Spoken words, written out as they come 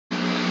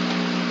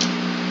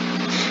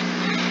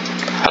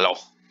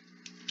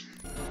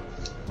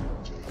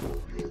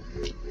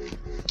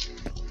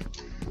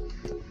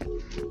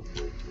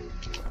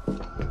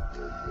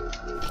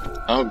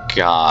Oh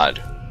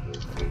God.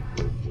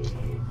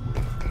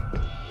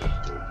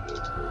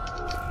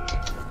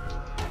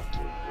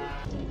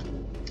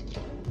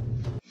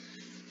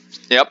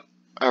 Yep,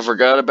 I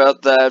forgot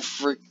about that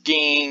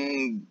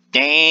freaking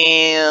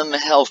damn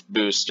health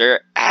booster.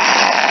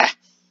 Ah!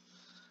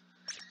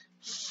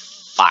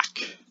 Fuck.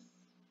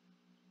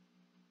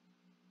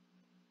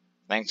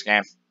 Thanks,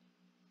 game.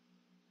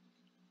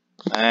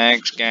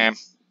 Thanks, game.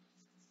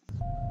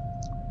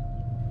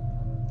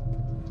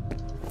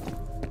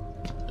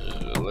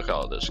 Look at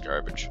all this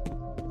garbage.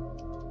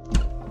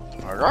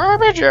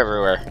 Garbage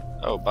everywhere.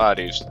 Oh,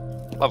 bodies.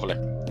 Lovely.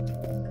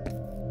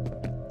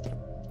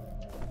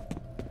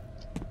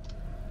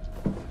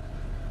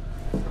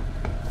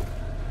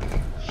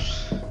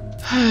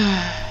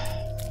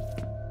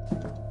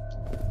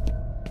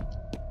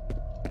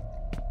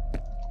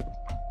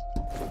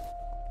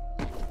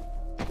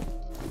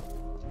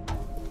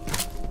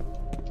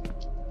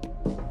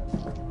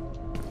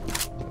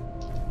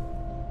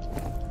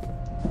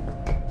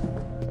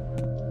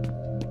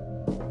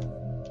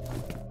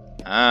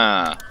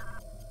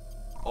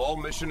 All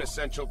mission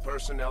essential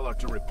personnel are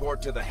to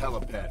report to the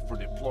helipad for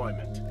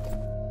deployment.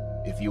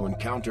 If you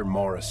encounter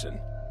Morrison,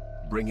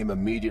 bring him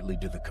immediately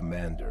to the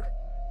commander.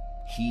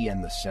 He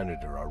and the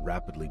senator are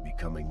rapidly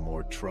becoming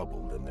more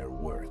trouble than they're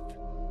worth.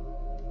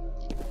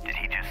 Did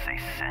he just say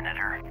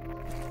senator?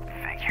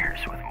 Figures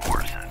with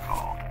Morrison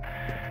involved.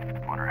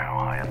 Wonder how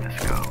high up this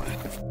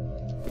goes.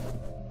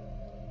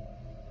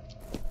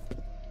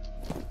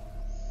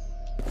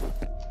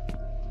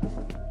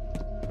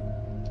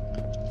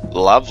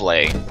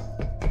 Lovely.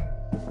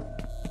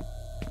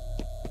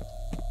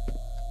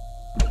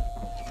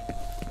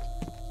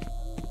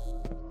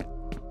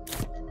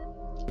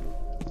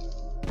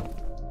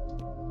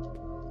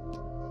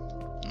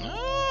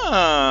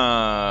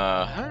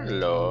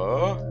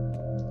 Hello.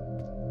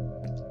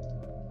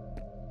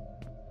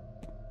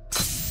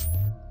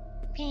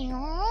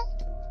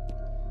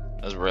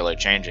 Doesn't really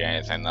change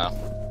anything though.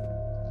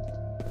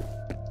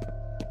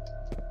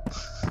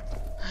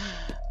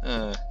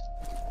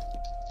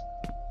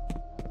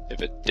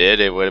 If it did,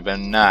 it would have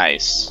been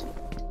nice.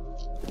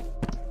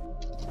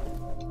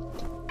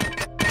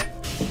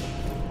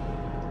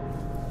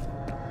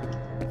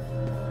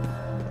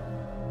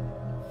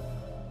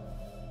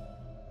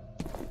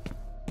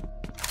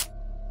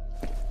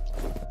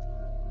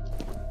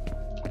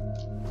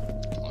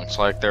 Looks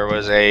like there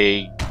was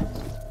a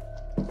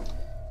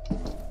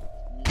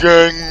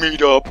gang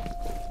meetup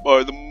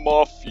by the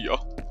Mafia.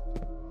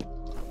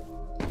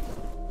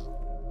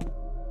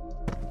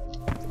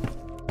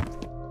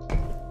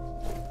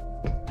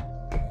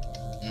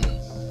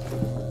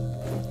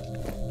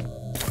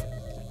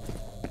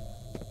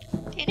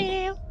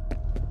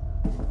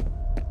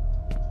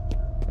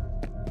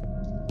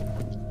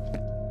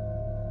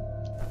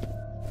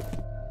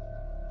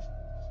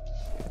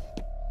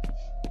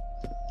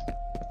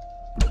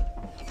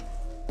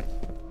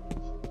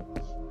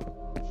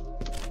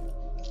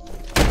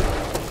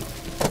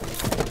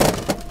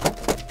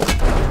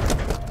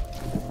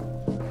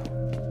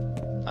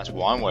 That's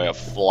one way to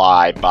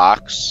fly,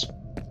 box.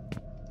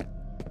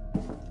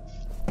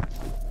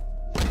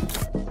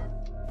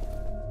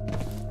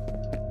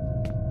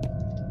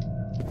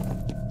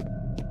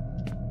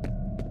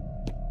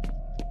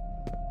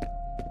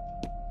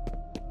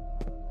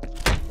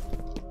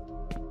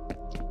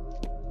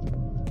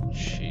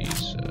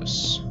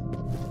 Jesus.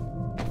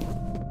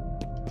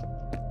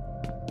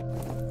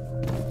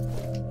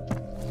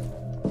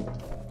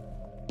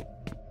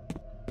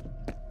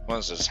 What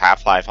is this,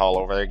 Half-Life all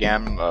over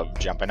again, of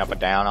jumping up and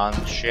down on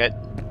shit?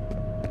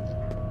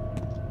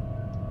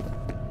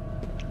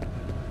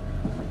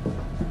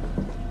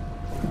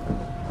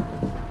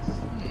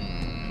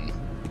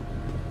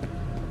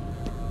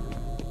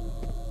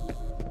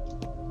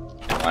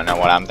 You wanna know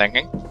what I'm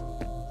thinking?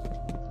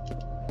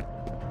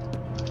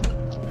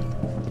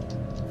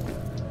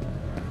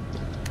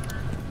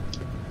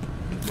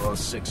 You've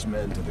lost 6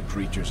 men to the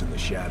creatures in the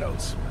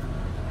shadows.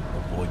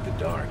 Avoid the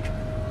dark,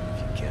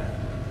 if you can.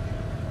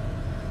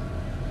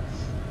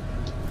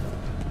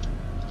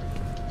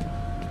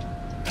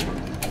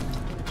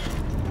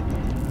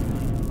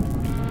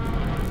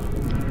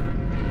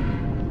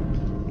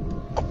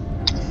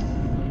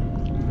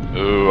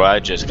 Ooh, I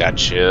just got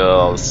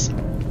chills.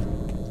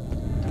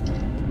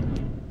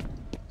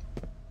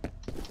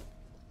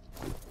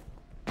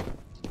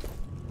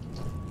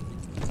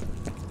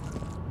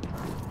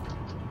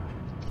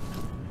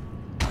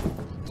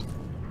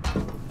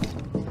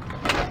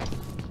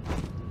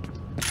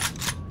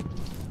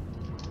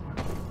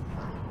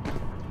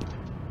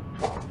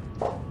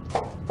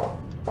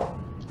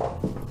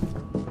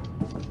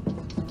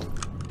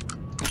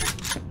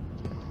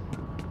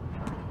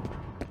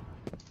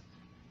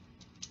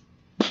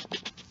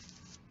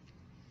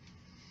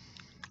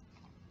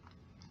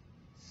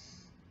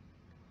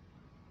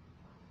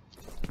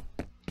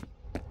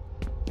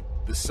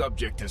 The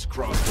subject has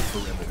crossed the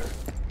perimeter.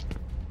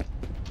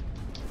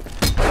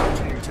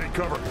 Team, take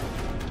cover.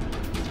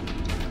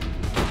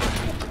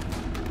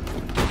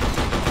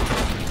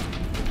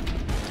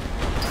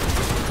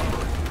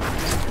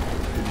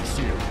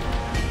 see him.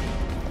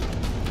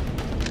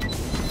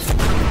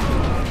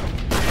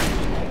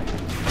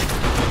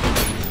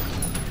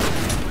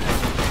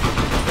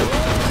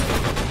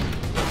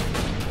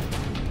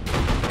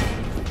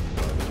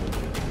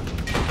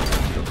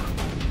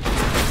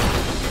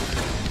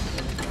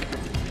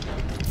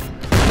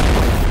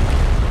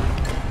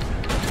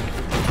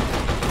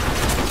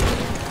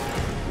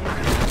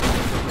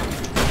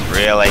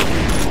 Really?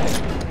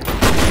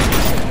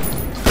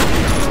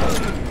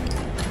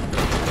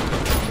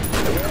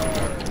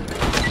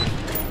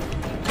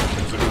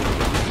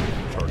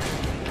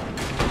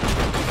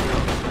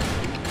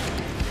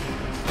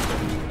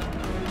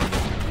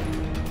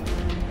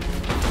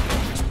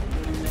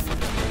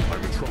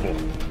 I'm in trouble.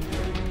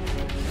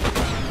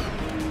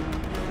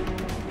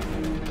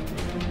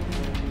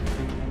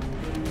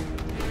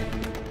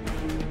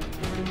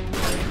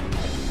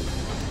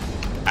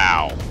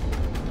 Ow.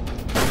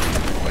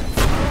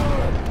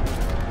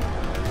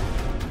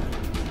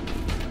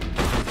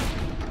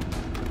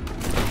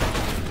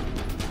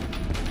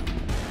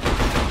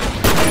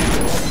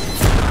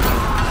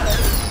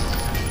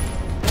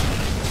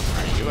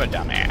 Are you a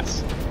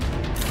dumbass?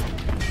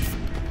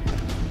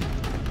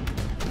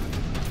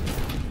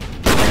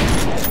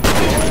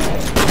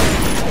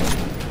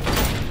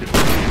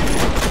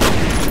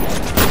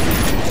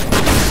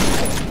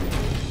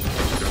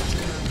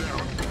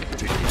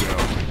 Take him down.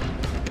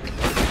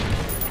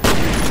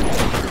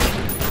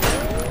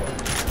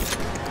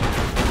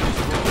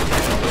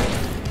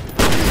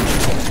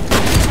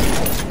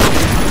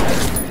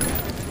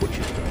 What's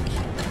your status?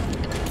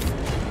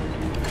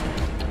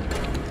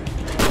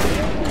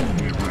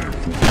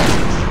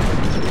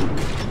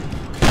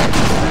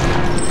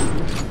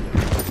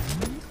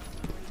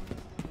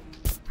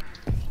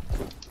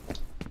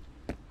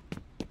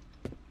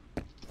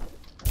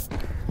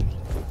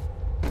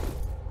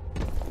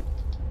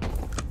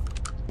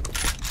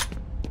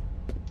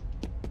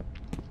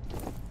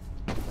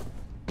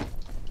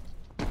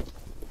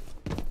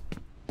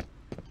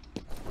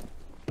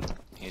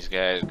 These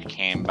guys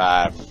came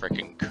by a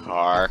freaking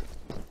car.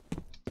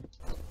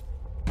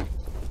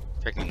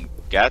 Freaking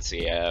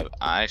gutsy,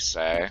 I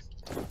say.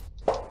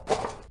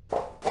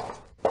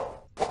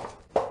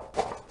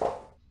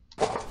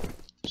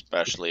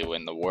 Especially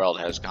when the world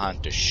has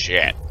gone to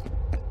shit.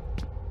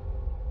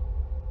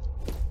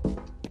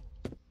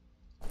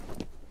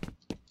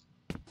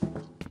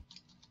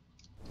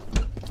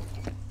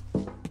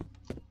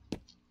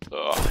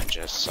 Oh, I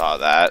just saw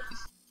that.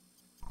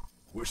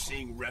 We're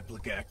seeing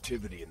replica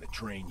activity in the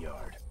train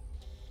yard.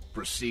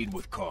 Proceed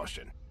with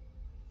caution.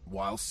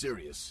 While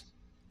serious,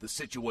 the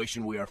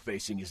situation we are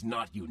facing is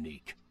not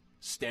unique.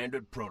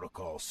 Standard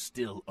protocols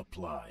still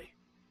apply.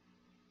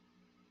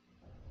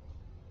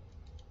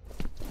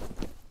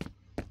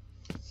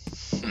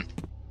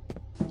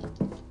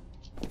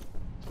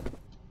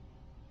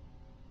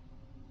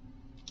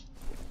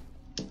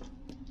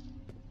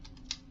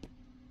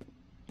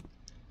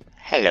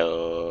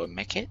 Hello,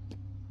 Mickey.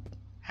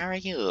 How are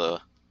you?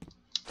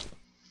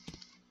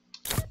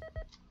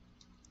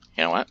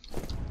 You know what?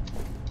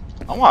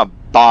 I want to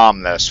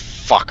bomb this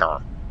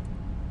fucker.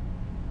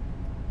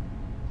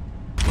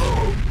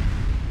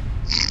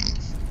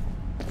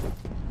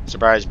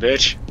 Surprise,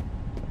 bitch.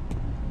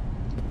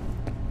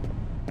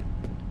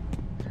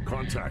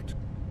 Contact.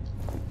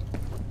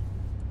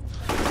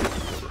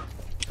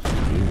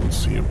 Anyone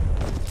see him?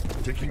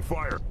 Taking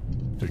fire.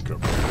 Take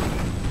cover.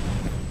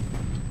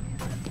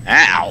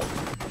 Ow!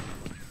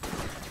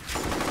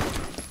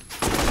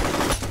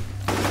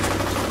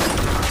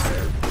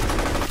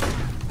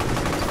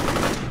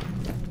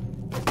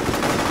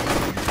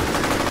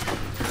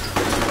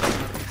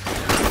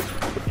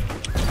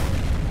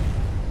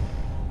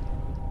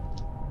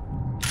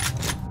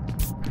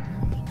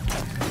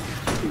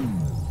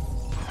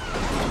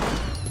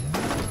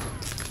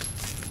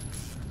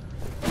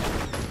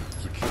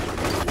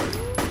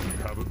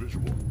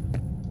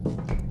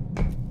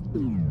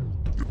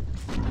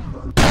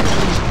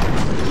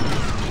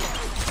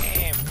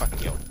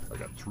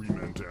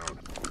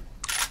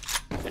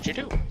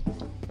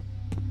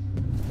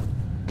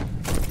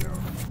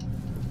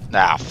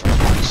 Nah, for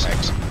fuck's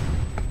sakes.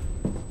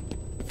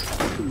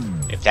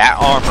 If that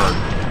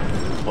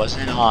armor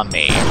wasn't on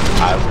me,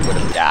 I would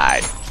have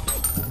died.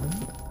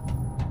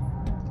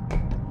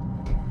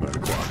 9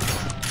 o'clock.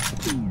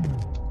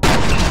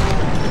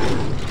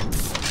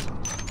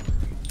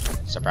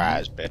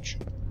 Surprise, bitch.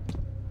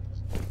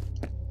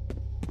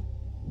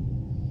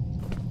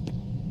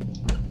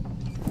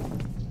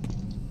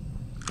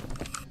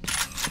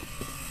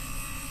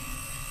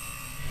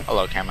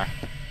 Hello, camera.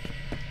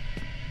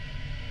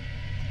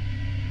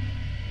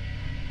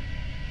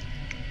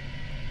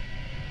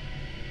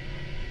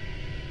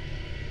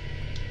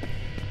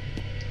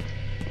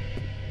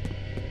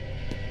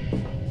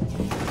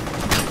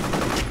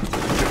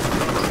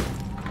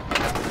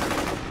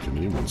 Can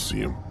anyone see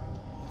him?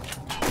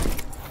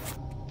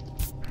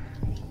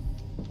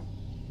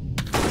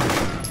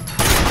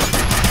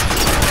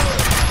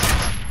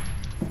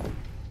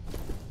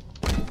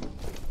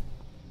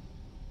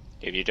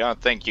 If you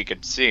don't think you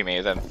can see me,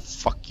 then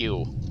fuck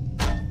you.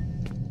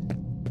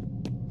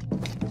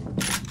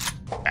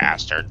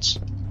 Bastards.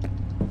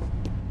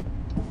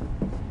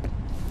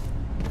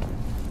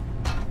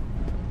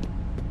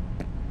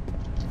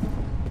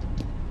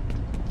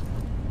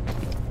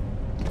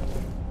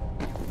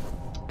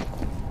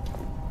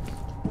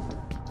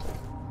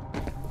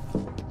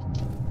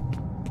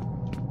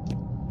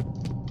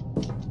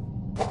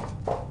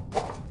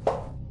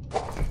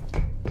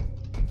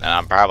 And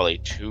I'm probably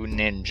too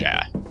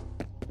ninja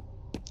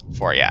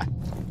for ya.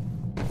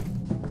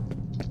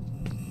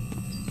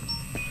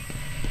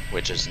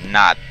 Which is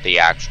not the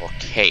actual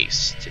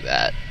case to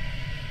that.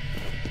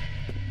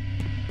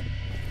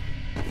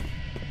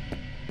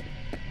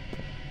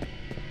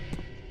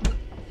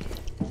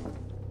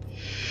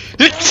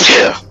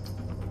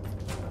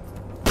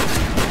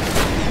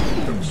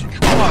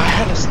 Oh, I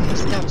had a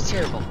sneeze. That was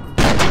terrible.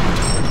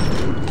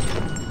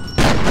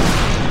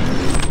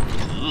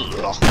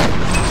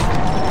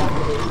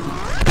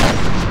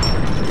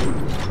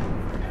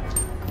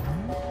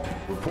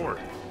 Report.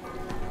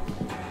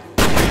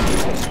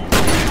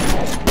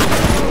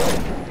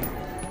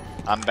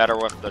 I'm better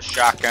with the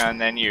shotgun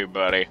than you,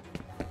 buddy.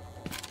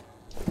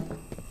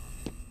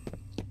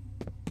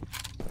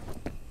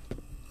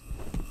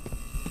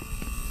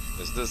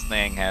 Because this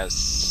thing has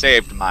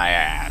saved my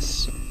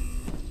ass.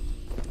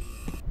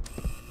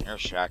 Your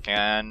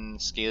shotgun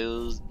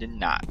skills did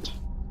not.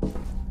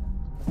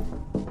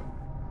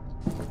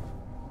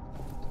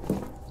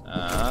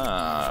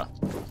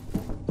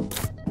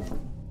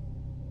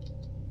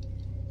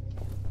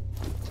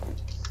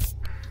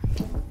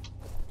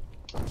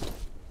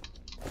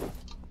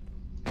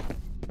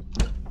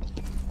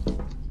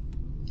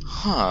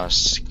 Huh,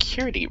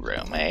 security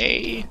room,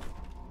 eh?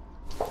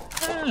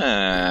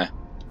 Huh.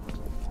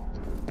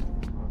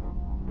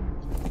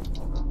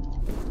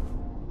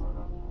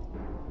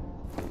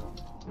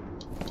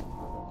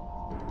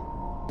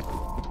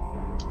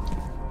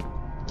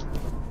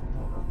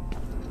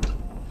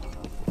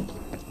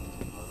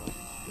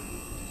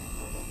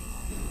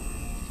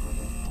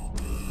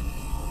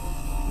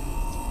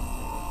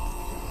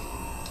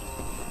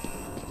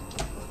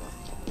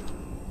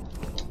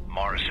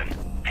 Morrison,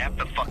 half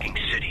the fucking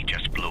city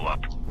just blew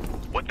up.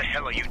 What the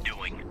hell are you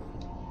doing?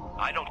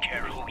 I don't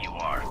care who you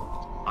are.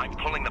 I'm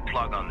pulling the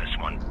plug on this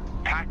one.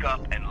 Pack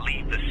up and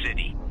leave the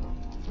city.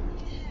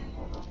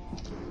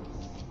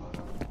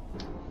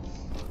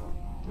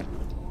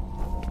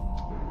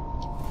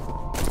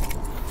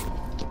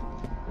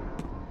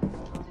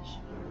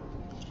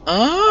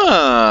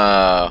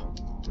 Oh.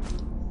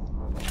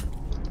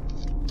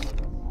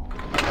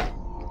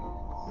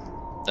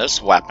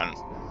 This weapon.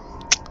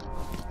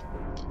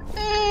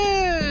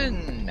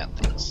 No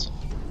thanks.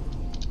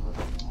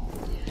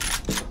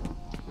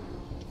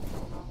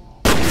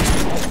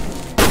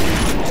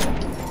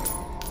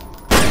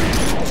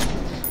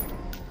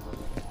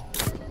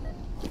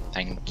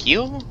 Thank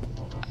you.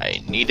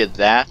 I needed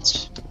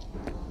that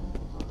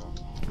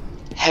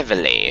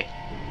heavily.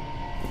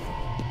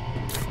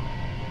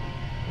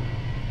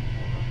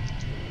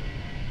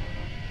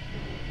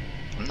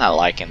 I'm not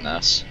liking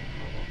this.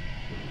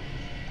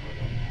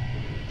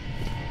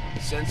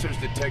 Sensors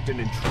detect an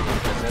intruder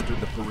has entered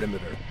the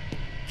perimeter.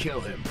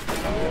 Kill him.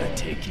 I'm gonna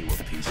take you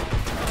a piece of the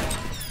time.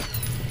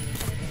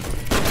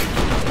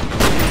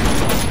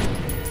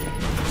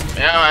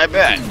 Yeah, I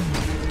bet.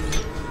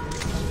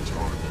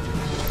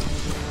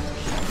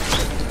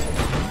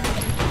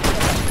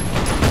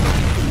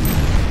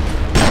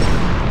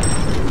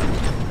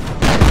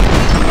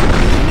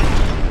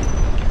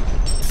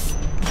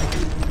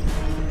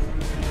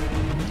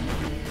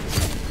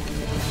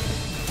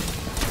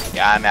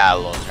 Yeah, I'm out a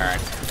little turn.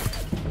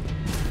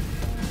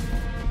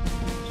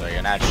 So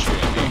you're not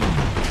shooting me.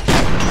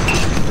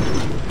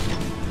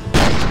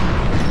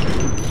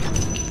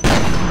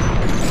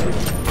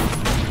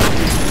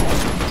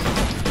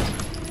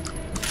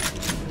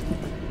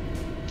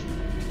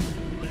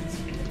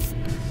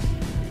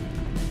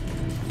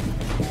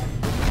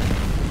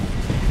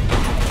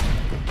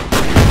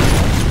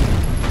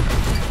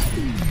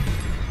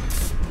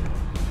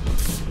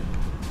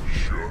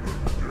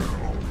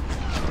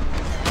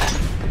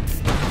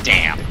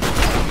 Damn.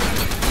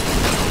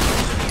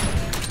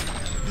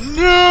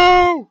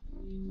 No!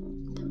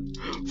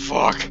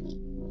 Fuck.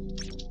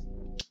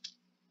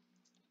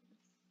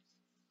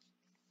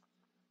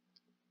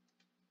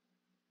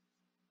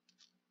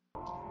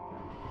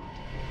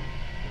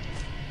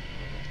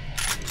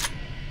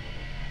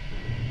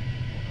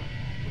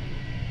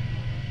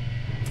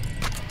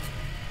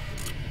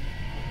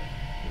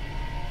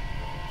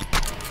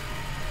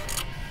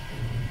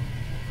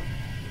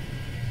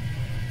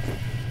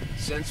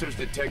 Sensors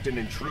detect an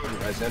intruder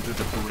has entered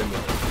the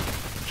perimeter.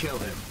 Kill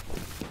him.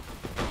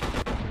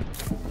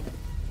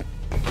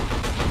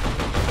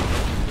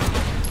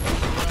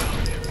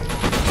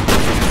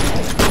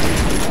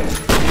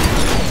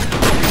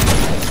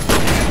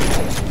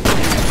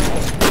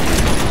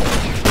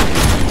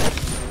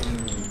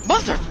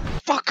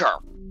 Motherfucker!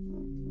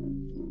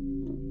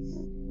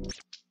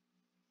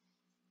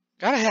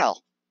 Go to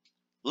hell.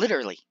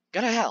 Literally.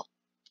 Go to hell.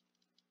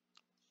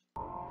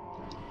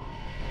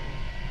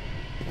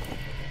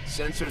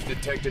 Sensors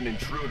detect an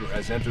intruder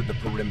has entered the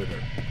perimeter.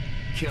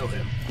 Kill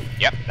him.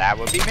 Yep, that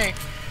would be me.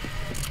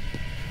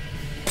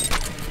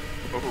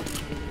 Ooh,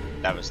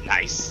 that was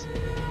nice.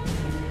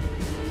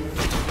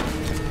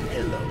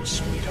 Hello,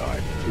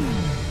 sweetheart.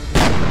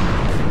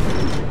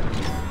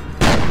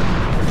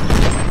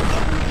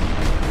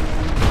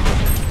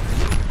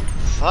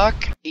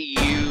 Fuck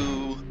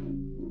you.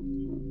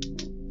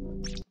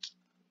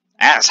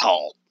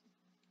 Asshole.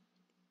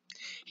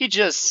 He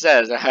just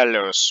says,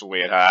 hello,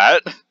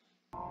 sweetheart.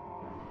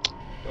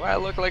 Do I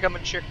look like I'm a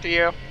chick to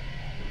you?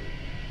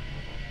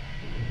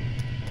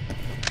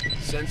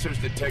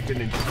 Sensors detect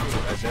an intruder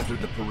has entered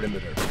the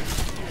perimeter.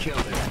 Kill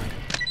him.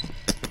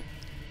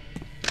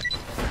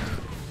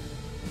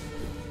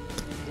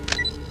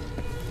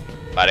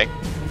 Buddy.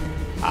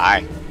 Hi.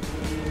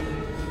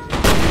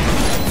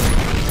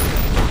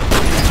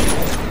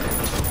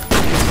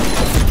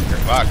 You're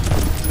fucked.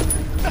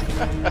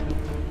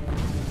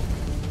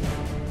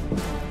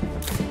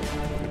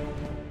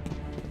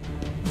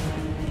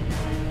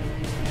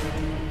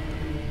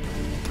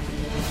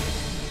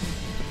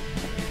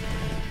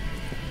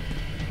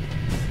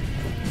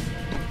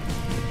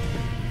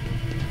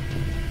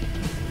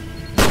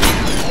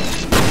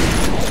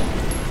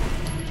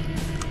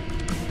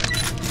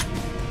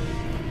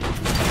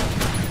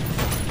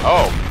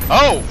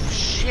 Oh,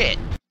 shit.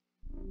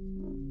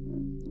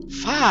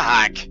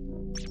 Fuck.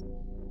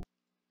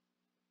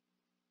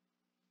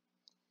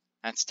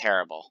 That's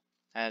terrible.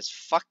 That is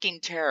fucking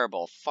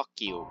terrible. Fuck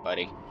you,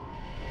 buddy.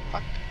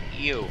 Fuck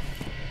you.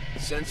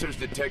 Sensors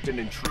detect an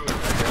intruder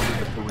has entered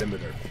the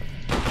perimeter.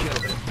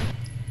 Kill him.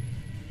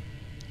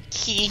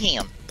 Kill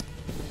him.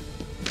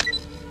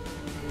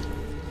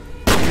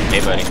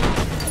 Hey, buddy.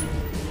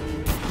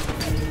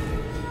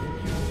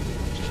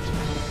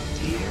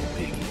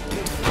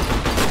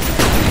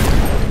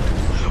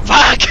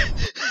 Fuck!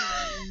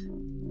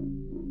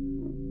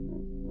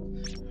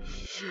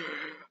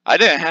 I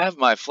didn't have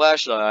my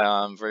flashlight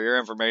on for your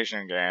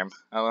information, game.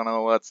 I don't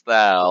know what's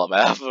that all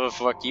about, but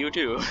fuck you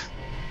too.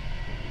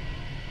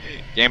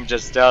 Game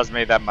just tells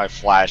me that my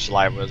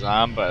flashlight was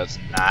on, but it's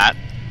not.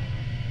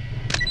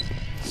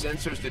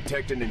 Sensors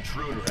detect an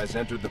intruder has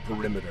entered the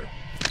perimeter.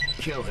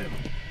 Kill him.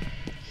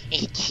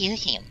 Kill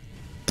him.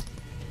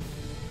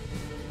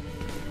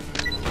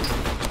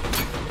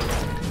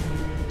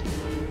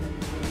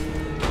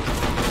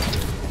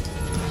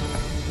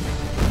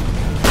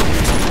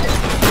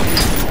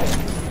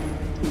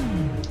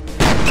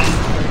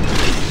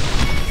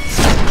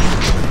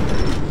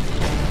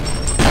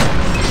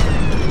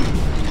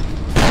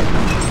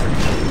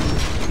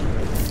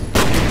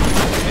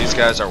 These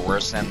guys are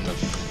worse than the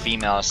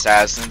female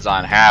assassins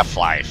on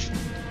Half-Life.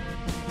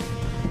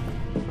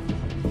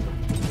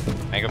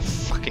 Make a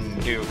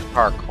fucking do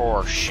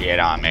parkour shit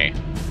on me.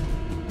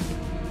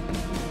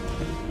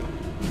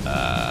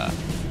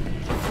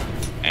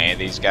 Any of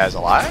these guys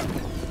alive?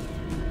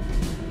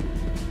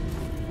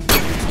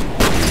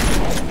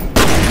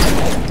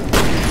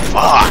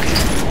 Fuck!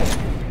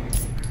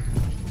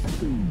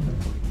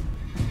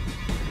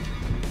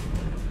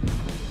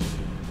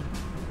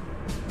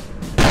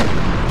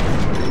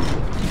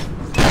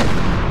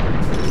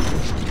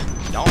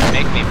 Don't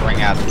make me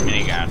bring out the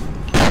minigun.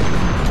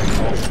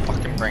 I'll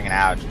fucking bring it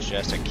out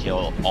just to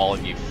kill all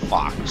of you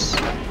fucks.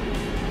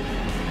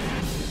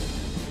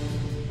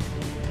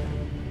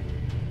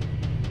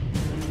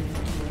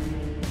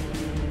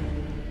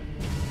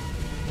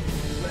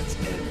 Let's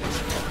end this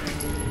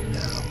fight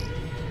now.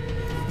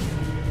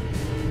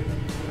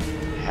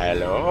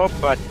 Hello,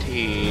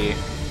 buddy.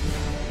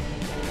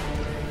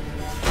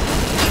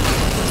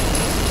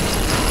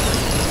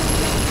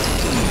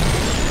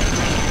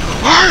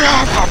 I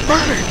have a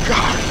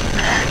minigun!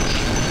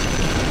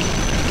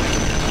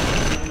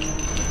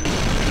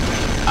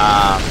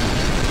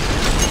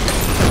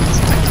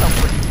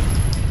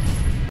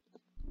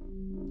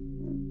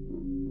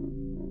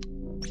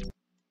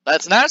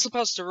 That's not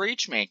supposed to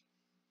reach me.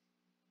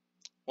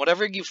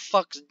 Whatever you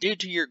fucks do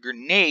to your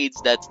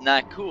grenades, that's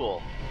not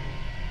cool.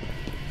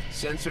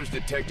 Sensors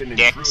detect an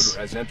Dicks. intruder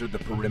has entered the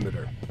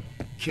perimeter.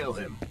 Kill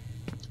him.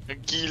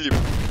 Kill him.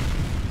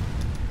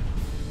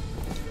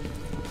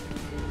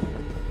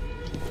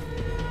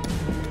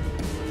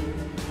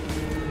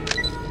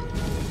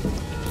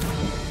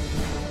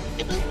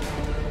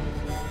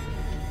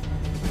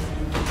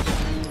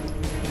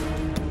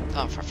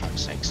 Oh, for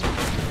fuck's sakes.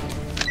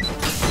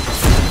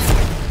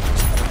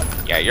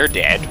 Yeah, you're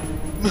dead.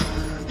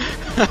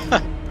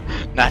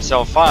 Not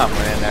so fun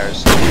when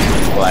there's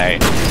play.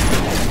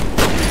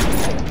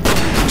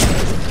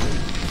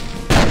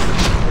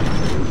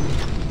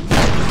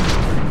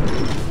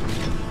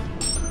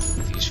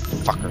 These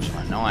fuckers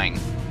are annoying.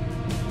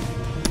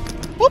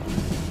 Whoop.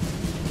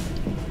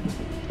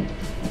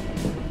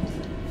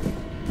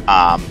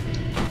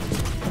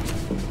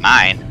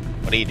 Mine.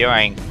 What are you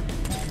doing?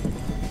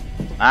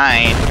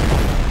 Mine.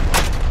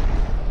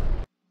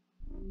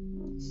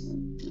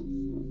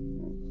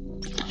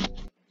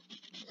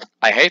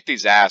 I hate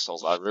these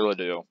assholes, I really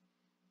do.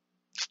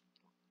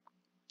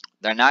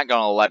 They're not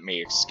gonna let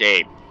me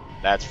escape,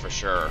 that's for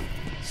sure.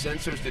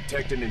 Sensors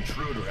detect an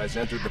intruder has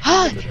entered the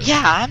perimeter.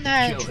 Yeah, I'm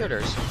not Kill him.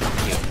 intruders.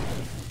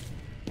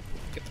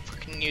 Get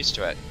fucking used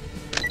to it.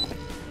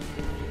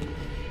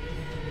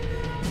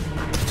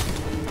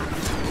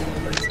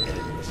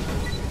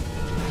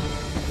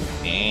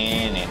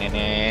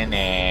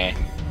 Nah.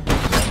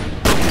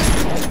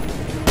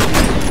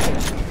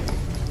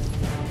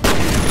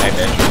 Hey,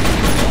 bitch.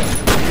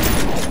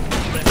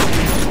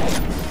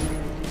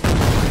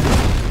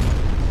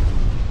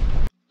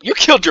 You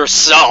killed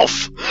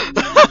yourself!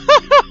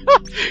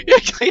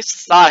 I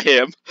saw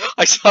him.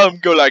 I saw him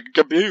go like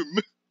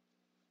kaboom.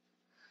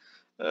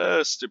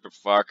 Stupid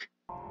fuck.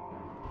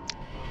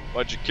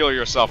 Why'd you kill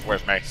yourself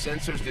with me?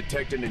 Sensors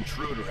detect an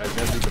intruder has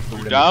entered the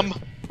perimeter. Dumb?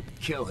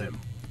 Kill him.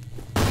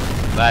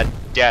 That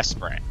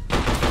desperate.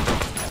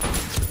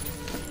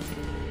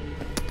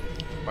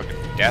 Fucking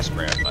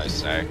desperate, I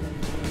say.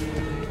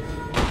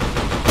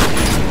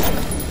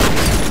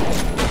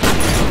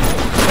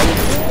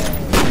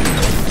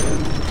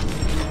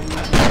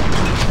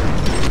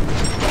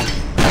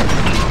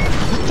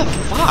 What the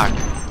fuck?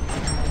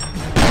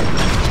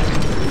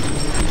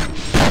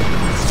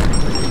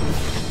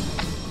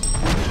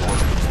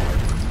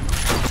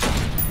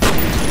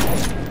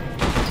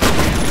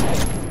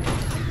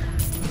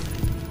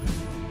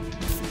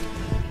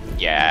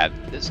 Yeah,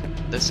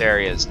 this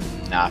area is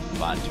not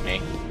fun to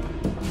me.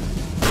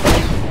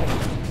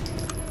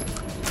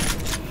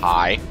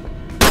 Hi.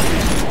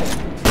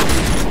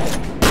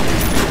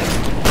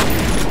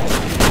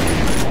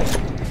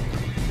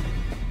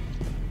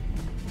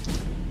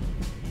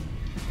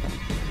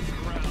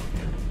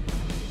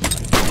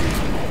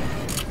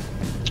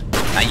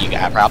 Now you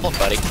got a problem,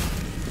 buddy.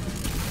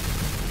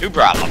 2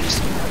 problems.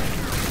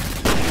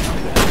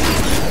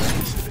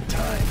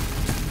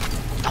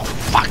 Oh,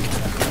 fuck.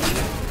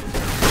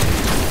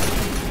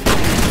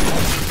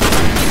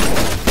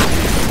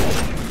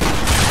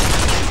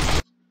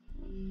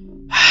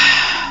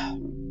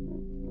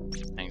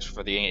 Thanks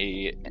for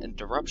the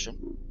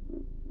interruption.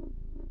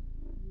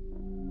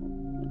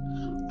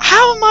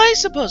 How am I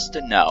supposed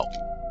to know?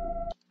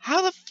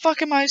 How the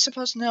fuck am I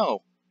supposed to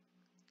know?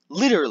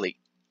 Literally.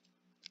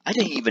 I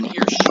didn't even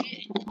hear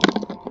shit.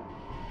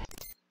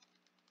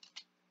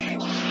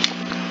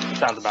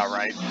 Sounds about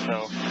right,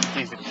 so it's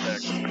easy to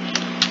fix.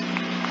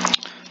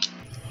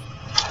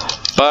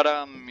 But,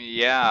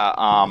 yeah,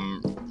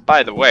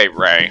 by the way,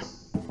 Ray.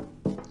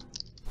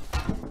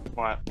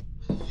 What?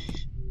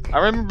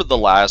 I remember the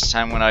last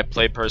time when I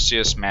played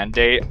Perseus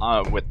Mandate,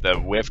 with the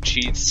whiff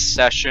cheats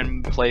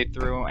session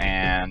playthrough,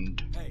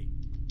 and...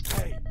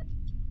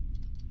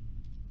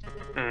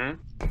 Mm-hmm.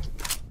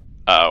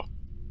 Oh.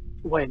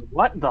 Wait,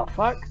 what the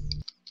fuck?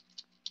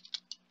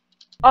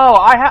 Oh,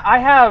 I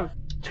have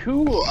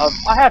two.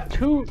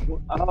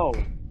 Oh.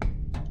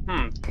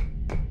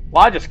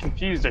 Well, I just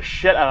confused the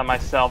shit out of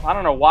myself. I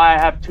don't know why I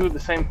have 2 of the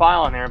same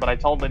file in here, but I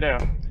totally do.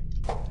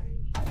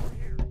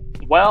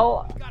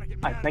 Well,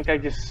 I think I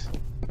just...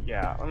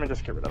 Yeah, let me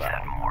just get rid of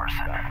that one.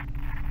 Morrison,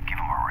 give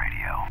him a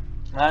radio.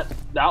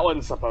 That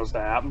wasn't supposed to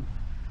happen.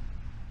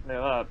 Look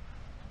at that.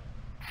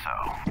 So,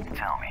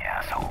 tell me,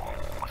 asshole,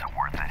 was it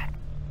worth it?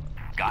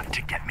 Got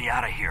to get me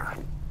out of here.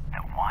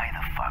 Then why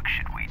the fuck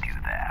should we do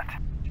that?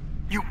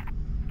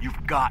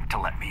 You've got to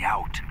let me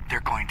out. They're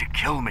going to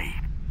kill me.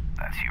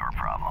 That's your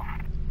problem.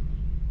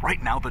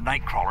 Right now, the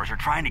Nightcrawlers are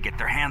trying to get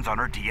their hands on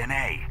her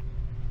DNA.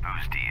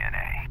 Whose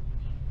DNA?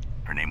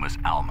 Her name was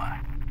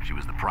Alma. She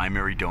was the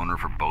primary donor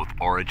for both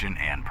Origin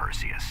and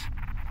Perseus.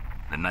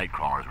 The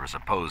Nightcrawlers were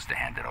supposed to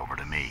hand it over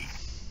to me.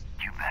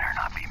 You better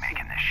not be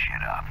making this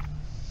shit up.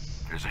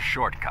 There's a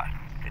shortcut.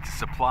 It's a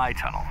supply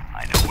tunnel.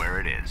 I know where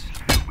it is.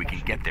 We can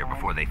get there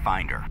before they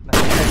find her.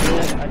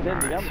 I did All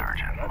right,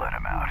 Sergeant, let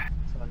him out.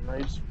 So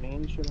enraged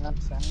screen should have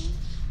sound.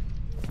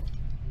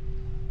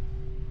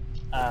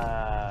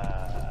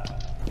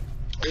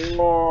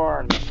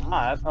 Or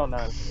not. Oh no,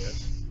 it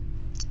is.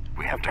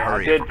 We have to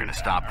hurry if we're gonna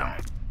stop them.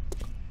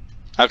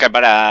 Okay,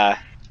 but,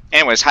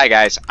 anyways, hi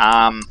guys.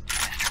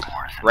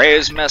 Ray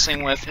is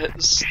messing with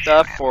his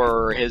stuff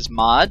for his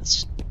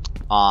mods,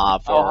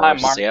 for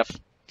Sif.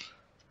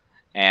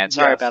 And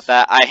sorry about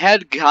that. I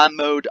had gun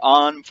mode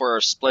on for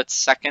a split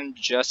second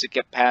just to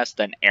get past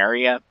an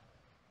area.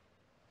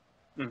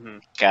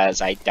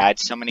 Because I died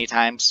so many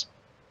times.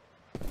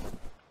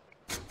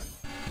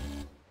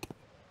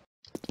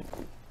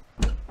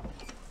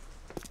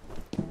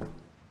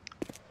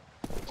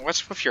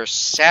 What's with your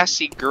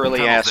sassy,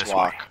 girly ass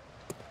walk?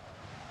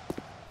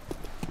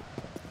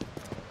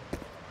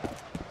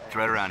 It's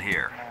right around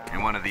here,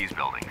 in one of these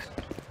buildings.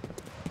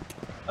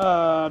 Do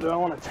I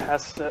want to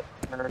test it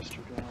first,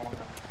 or do I want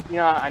to?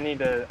 Yeah, I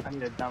need a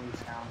dumb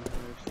sound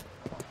first.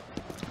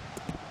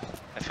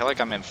 I feel like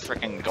I'm in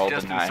frickin' GoldenEye.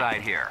 Just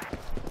inside here.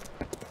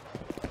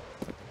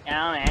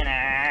 Alright.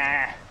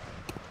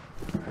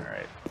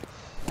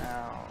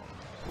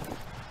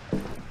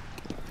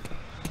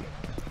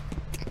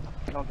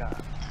 Oh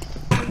god.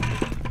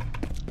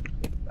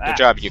 Good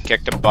job, you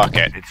kicked a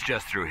bucket. It's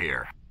just through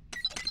here.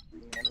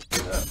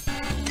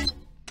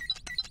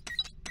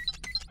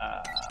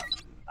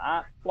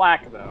 Not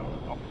black though.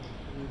 Don't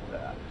use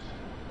that.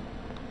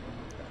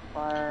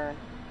 Fire.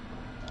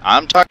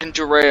 I'm talking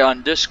to Ray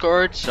on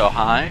Discord, so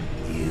hi.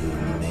 You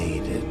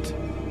made it.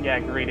 Yeah,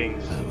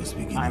 greetings. I was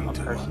beginning I'm a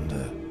to person.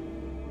 wonder.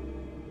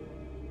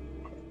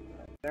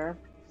 Right there.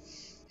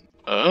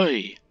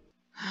 Oi.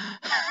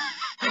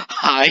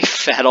 Hi,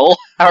 Fettel.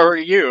 How are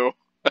you?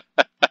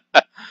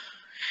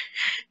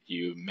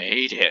 You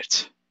made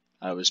it.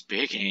 I was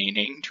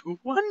beginning to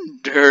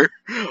wonder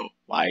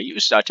why you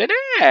such an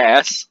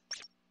ass.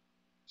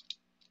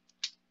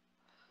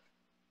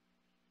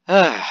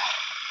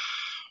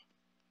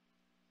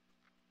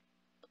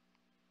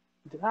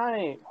 Did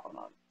I hold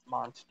on?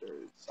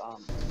 Monsters,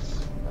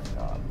 zombies,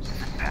 jobs.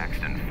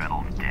 Paxton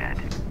Fettel's dead.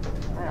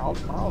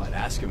 I'll I'd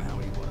ask him how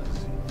he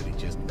was, but he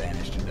just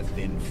vanished into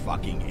thin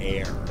fucking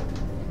air.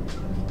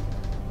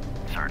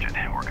 Sergeant,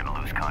 we're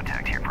gonna lose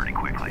contact here pretty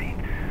quickly.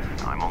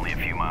 I'm only a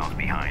few miles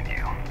behind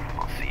you.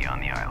 I'll see you on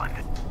the island.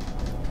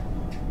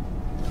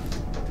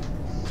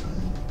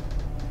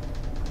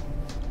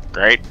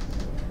 Great.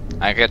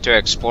 I get to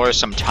explore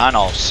some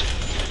tunnels.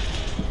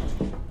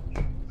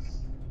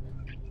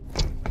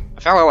 I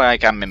feel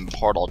like I'm in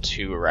Portal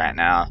 2 right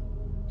now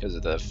because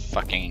of the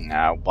fucking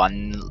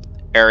 1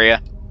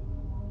 area.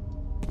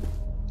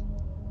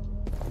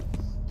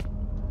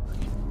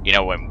 You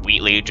know when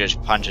Wheatley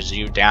just punches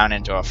you down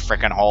into a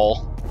frickin'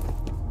 hole?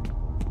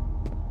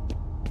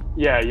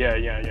 Yeah.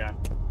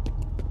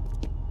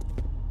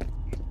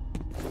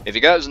 If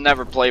you guys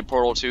never played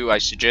Portal 2, I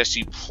suggest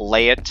you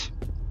play it.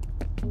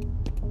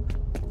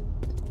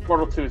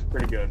 Portal 2 is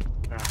pretty good.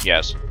 Yeah.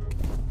 Yes.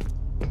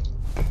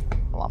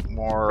 A lot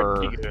more...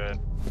 Pretty good.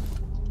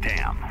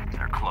 Damn,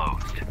 they're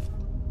closed.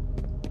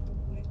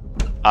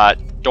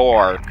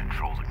 Door.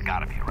 Controls have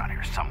gotta be around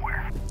here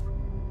somewhere.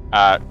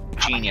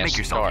 Genius. Make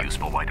yourself Door.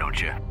 useful, why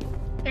don't you?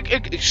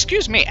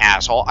 Excuse me,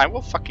 asshole. I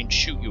will fucking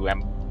shoot you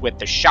with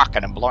the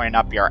shotgun and blowing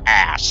up your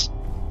ass.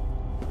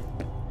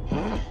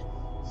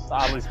 It's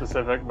oddly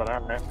specific, but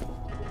alright.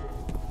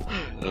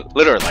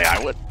 Literally,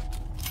 I would.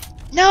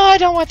 No, I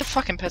don't want the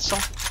fucking pistol.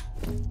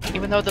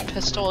 Even though the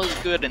pistol is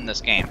good in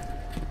this game.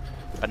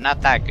 But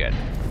not that good.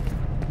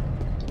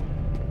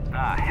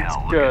 Ah,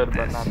 hell, It's good,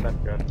 but not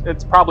that good.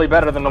 It's probably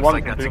better than the one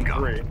from Doom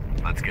 3.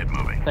 Let's get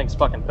moving. Thing's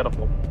fucking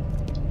pitiful.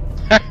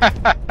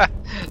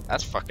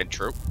 That's fucking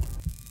true.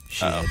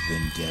 She had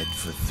been dead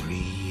for 3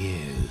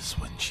 years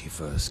when she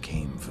first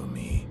came for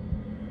me.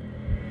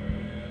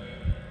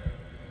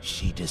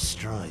 She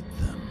destroyed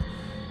them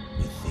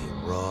with the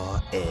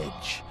raw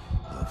edge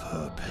of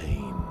her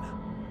pain.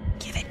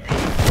 Give it.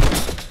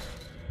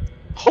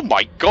 Oh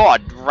my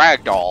god,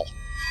 Ragdoll.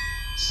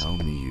 Tell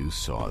me you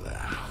saw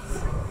that.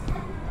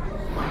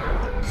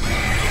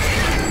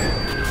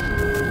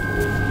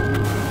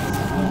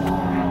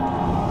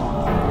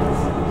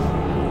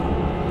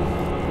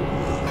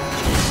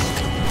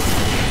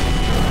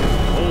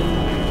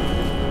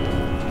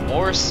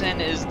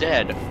 Morrison is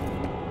dead.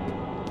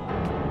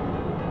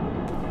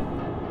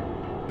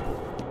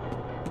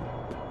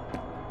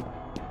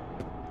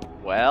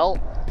 Well.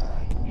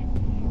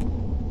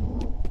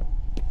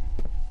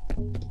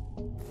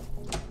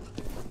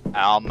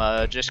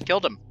 Alma just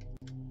killed him.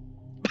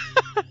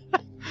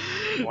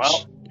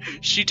 Well.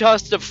 She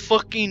tossed a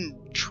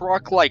fucking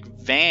truck-like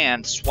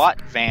van,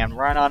 SWAT van,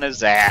 right on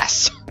his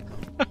ass.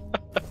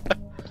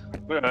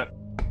 Look at it.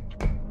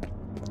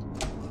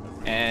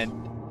 And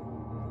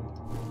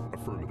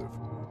Affirmative.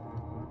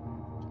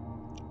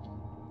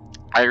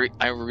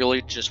 I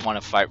really just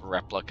want to fight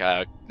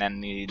Replica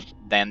than these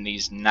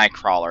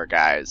Nightcrawler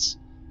guys.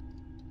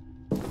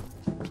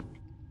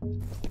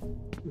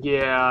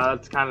 Yeah,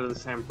 that's kind of the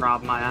same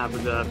problem I have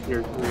with the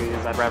F.E.A.R 3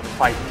 is I'd rather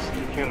fight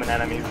the human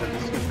enemies than the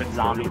stupid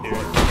zombie dude.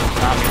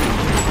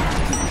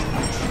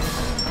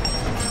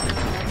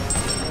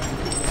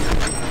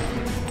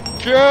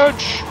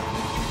 Catch!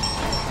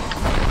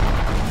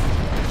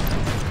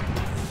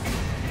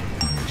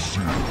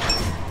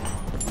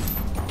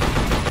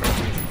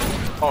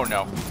 Oh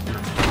no.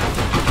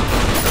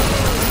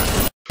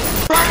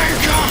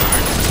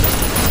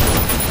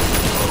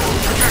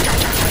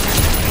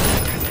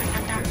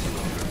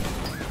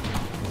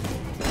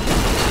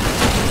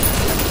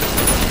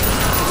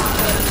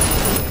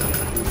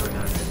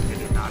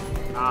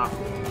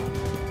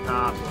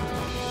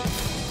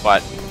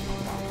 What?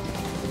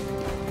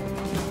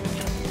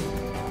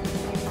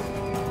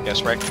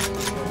 Yes, right?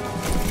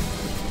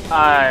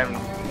 I'm...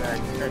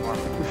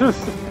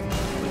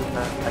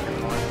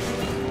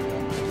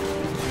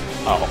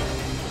 Oh.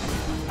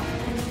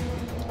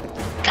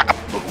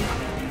 Kaboom!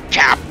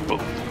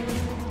 Kaboom!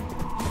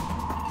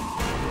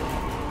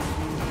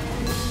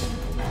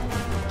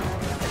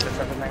 That's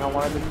everything I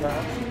wanted to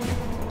grab.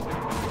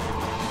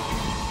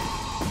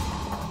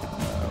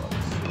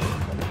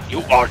 You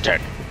are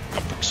dead.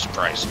 A big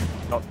surprise.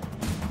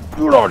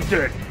 You are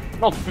dead.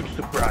 Not big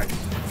surprise.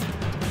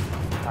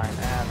 Fine,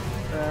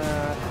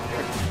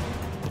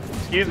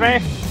 excuse me?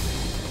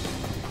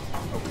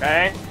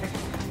 Okay.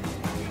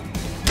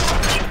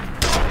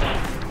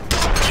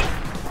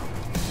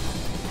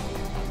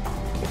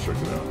 I'll check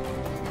it out.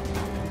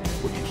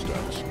 What's your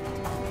status?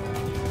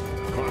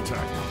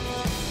 Contact.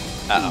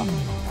 Uh-oh.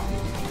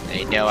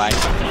 They know I'm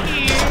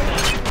here.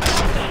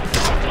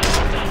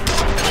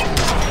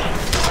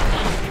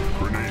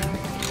 Grenade.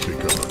 Take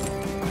cover.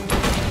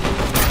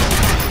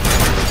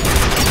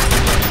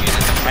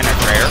 Using the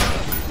penetrator.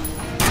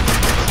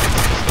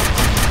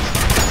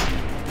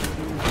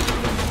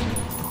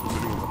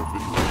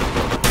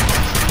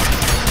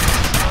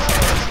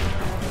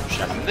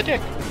 Shot him in the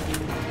dick.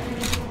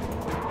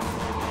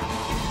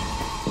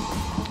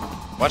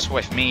 What's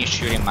with me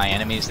shooting my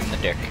enemies in the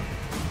dick?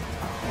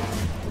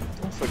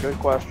 That's a good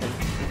question.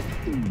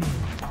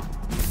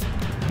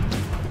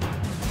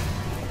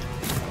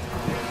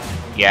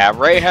 Yeah,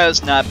 Ray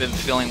has not been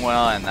feeling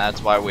well, and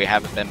that's why we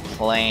haven't been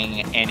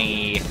playing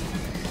any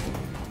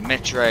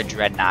Mitra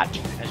Dreadnought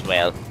as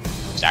well.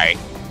 Sorry.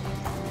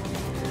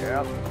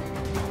 Yep.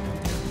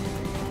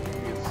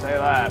 You can say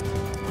that.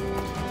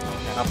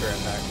 And I'll be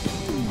right back.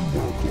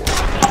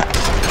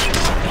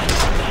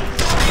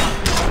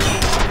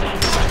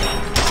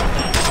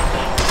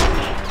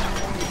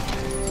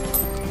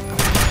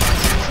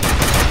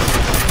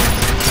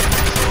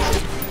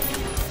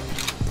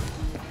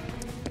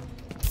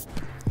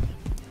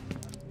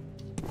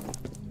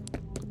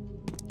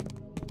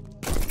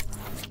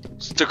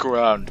 Stick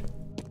around.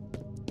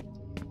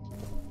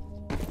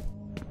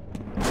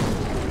 I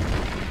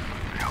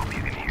hope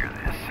you can hear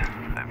this.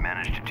 I've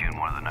managed to tune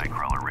one of the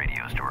Nightcrawler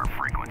radios to our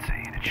frequency,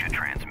 and it should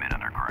transmit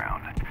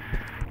underground.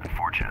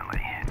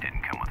 Unfortunately, it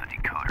didn't come with a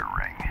decoder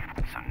ring,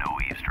 so no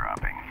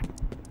eavesdropping.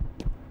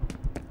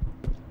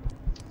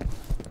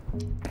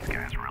 These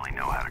guys really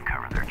know how to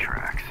cover their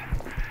tracks.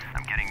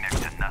 I'm getting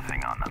next to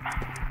nothing on them.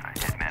 I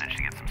did manage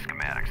to get some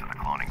schematics of the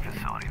cloning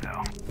facility,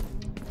 though.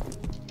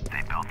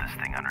 They built this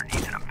thing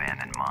underneath an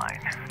abandoned mine,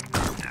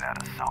 carved it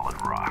out of solid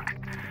rock.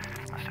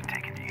 Must have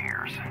taken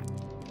years.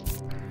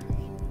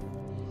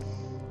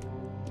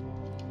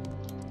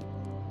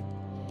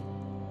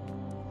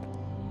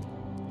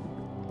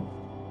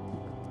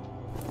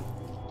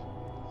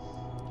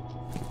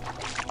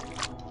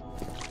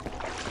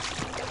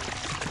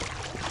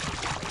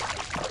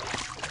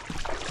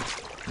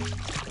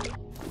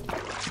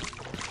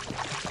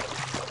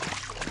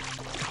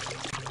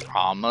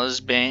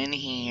 Almost been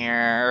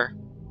here.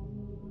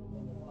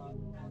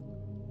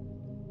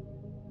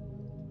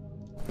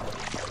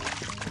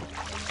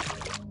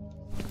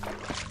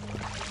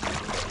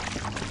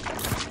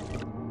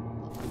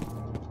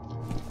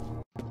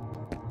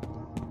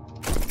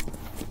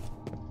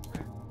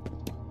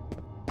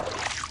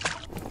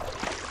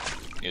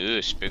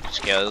 Ooh, spooky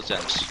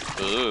skeletons.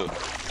 Ooh.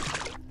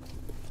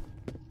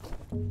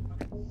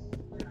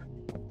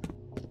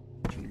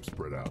 Team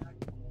spread out.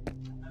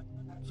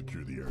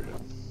 Secure the area.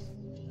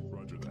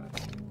 Roger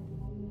that.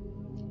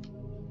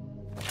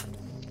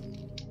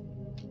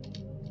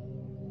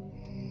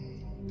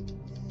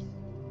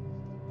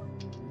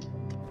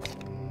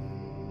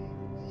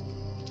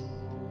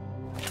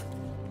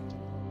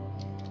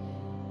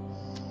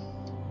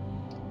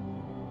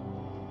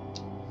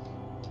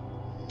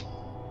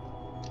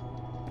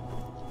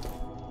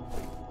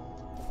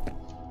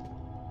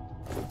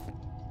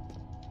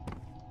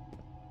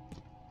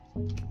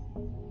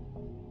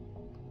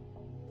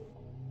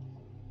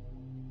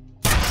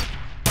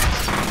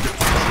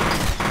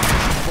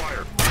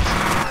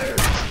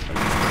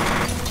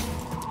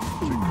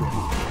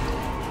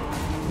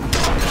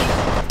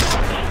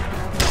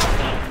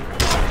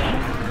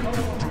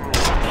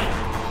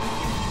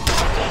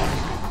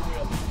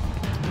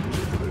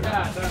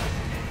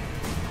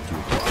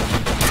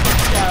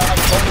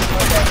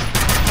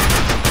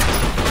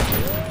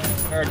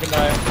 Alright, good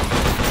night.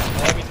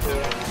 Love you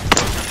too.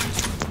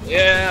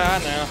 Yeah, I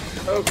know.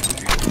 Okay.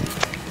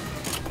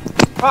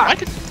 Fuck!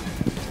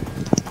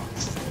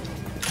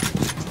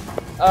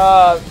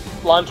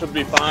 Lunch would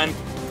be fine.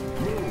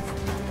 Move.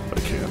 I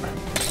can.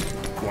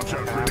 Watch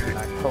out, grenade.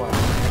 Hold on.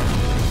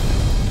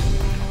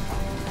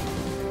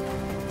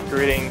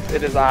 Greetings,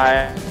 it is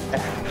I,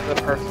 the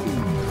person.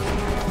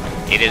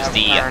 It is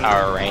the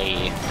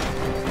array.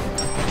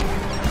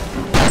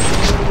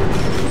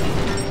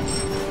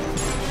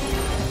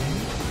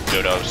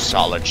 Pseudo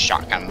solid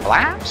shotgun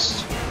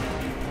blast.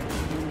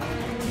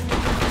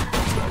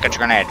 Get your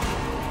grenade.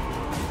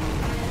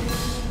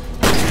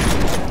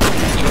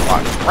 You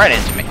walked right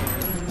into me,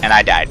 and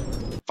I died.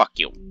 Fuck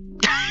you.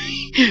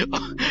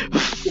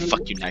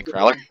 Fuck you,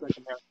 Nightcrawler.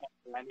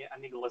 I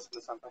need to listen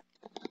to something.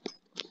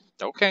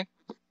 Okay.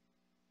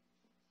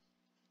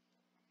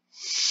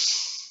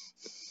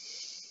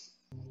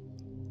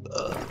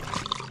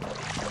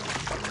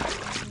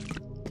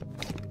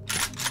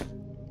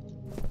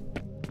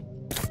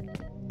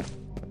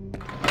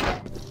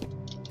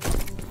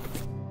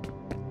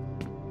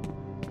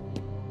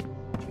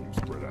 Team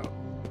spread out.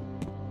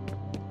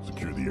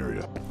 Secure the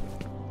area.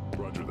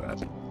 Roger that.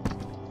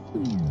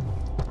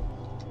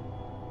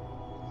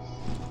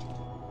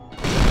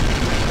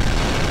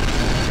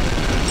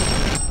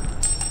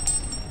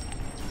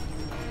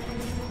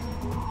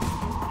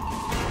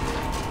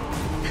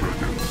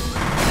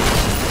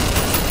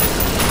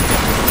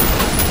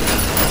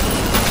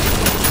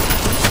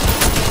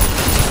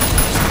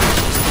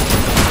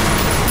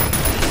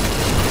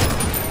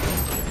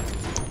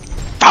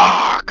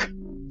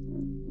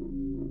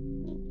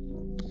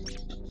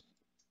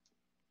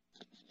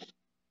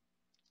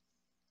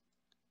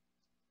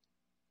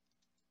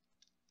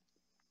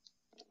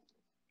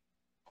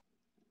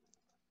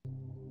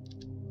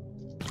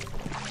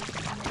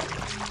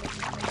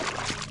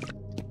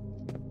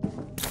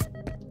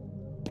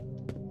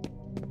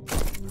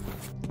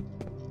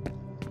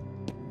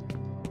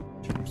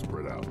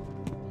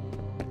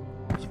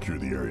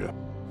 Secure the area.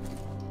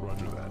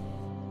 Roger that.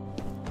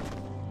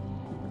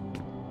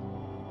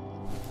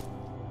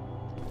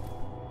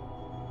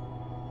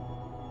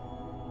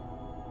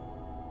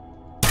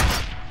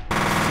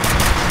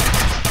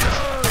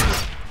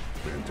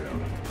 Man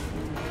down.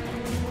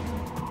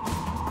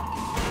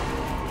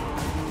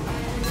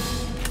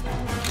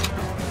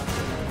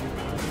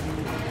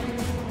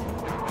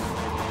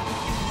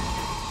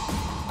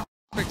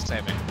 Quick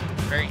saving.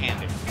 Very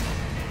handy.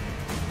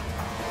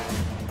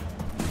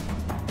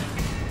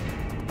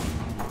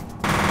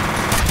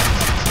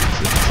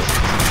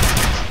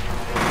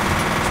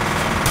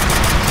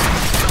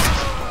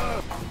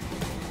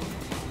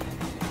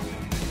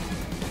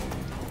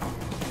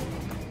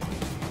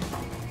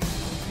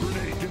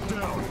 Grenade, get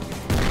down.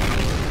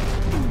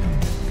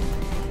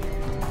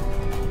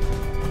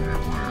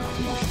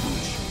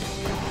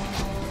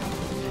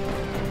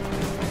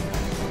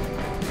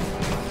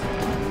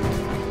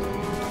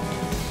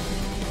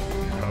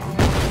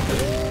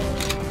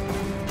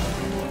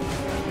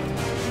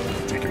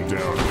 Take him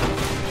down.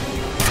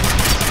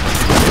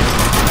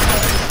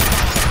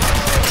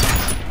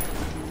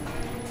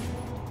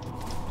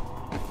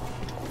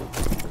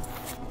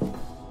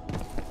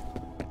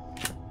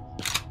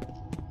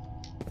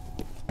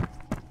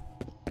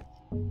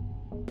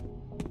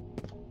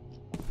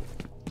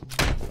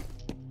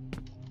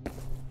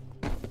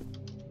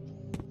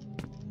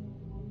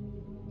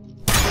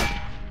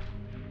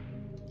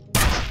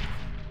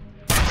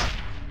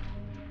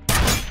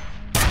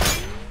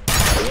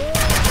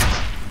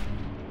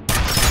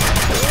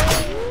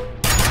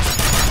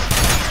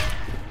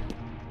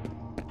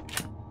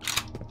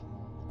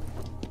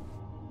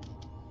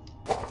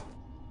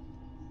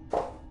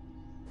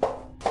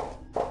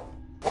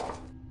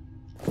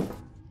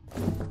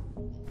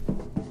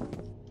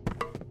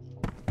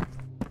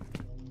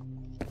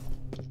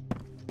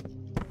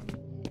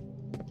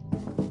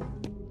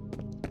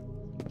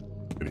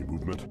 Any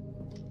movement?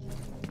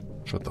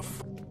 Shut the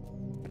f.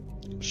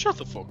 Shut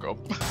the fuck up.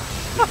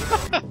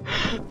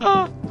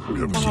 We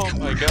have a Oh situation.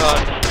 my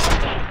god.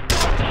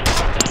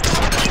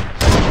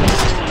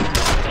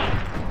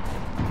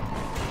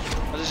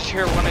 I just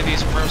hear one of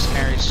these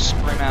mercenaries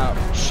scream out,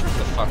 shut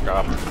the fuck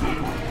up. Does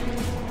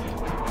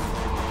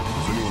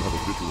anyone have a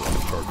visual on the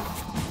target?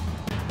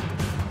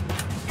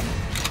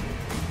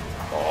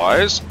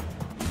 Boys.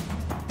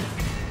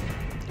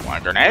 Want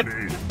a grenade?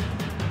 Grenade.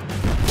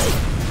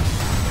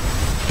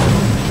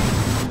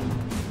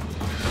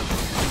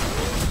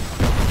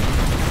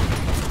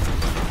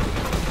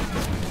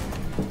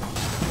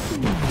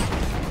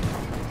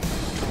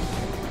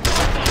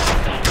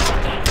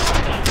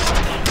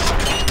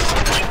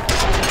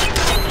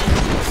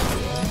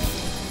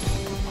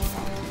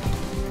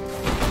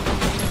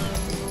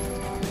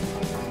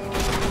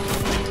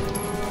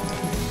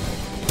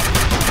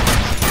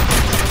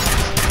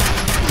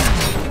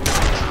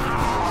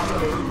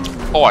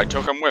 Oh, I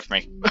took him with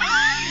me.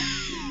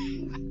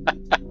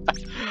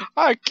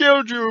 I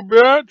killed you,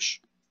 bitch!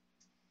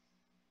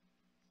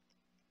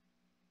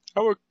 I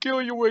will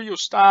kill you where you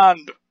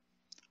stand.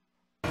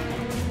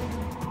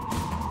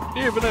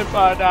 Even if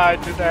I die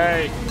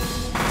today.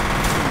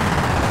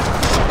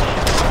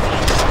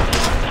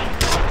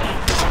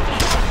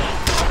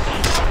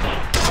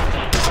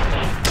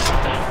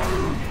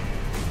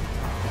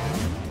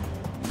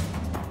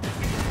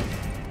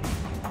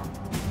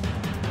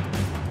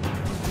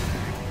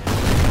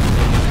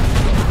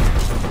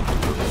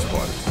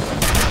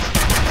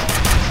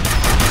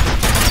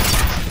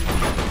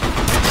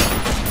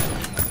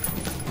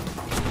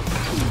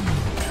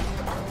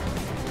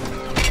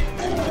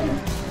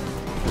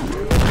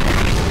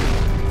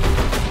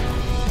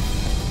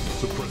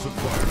 Suppressive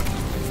fire.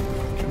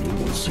 Can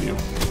anyone see him?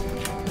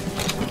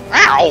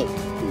 Ow!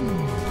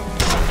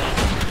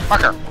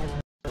 Fucker.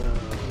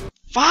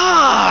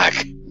 Fuck!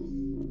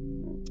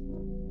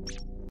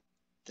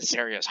 This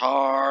area's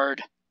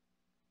hard.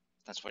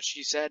 That's what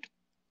she said.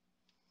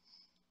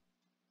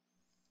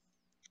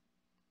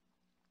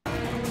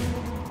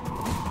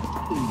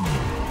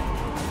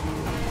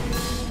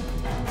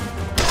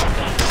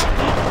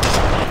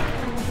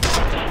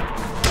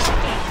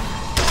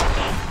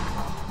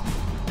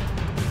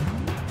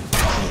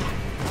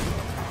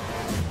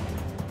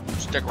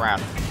 Stick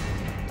around.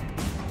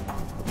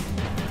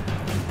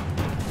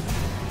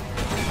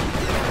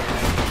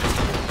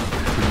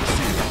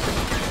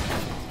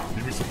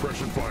 Give me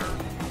suppression fire.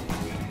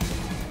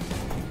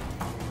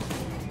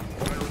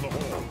 Fire in the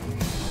hole.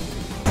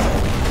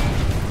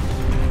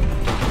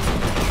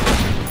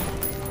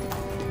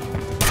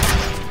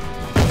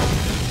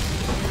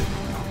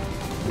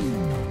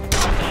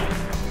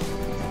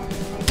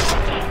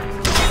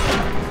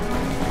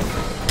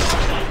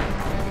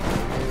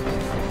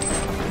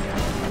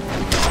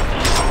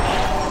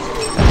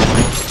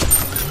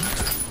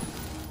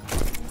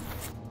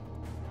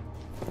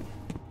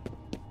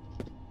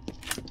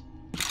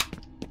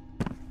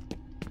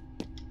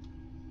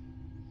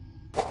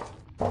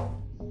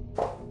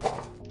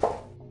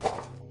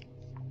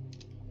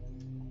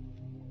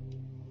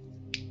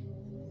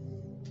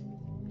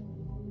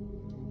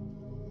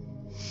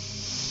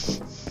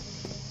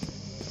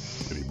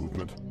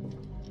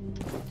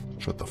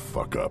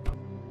 fuck up.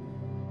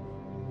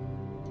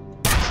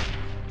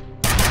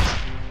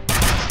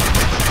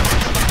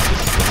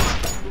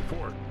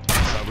 Report.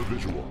 Have a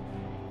visual.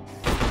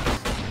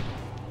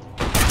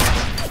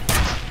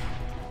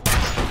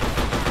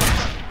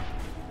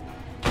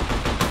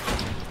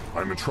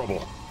 I'm in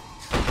trouble.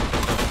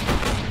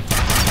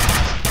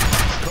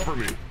 Cover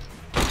me.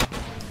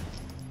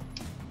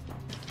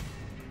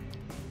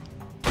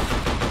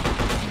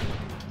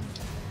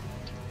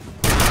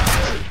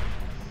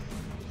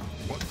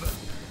 What the?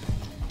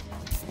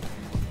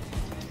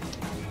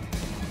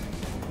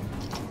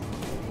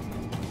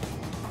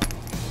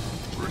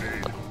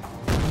 Grenade.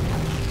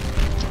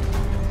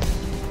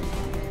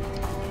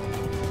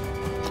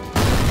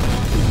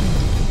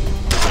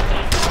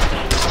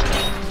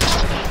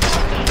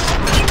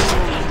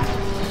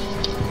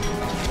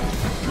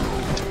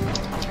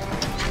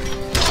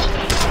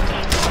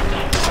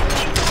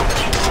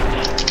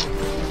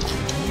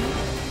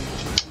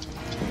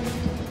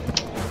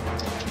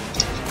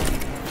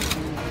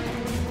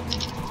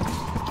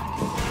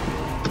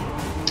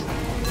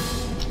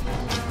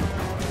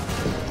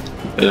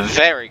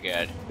 Very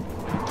good.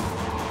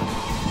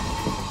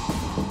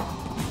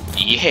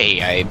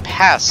 Yay, I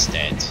passed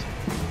it.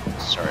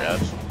 Sort of.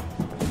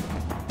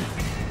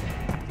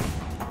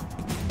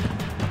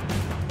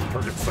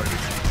 Target sighted.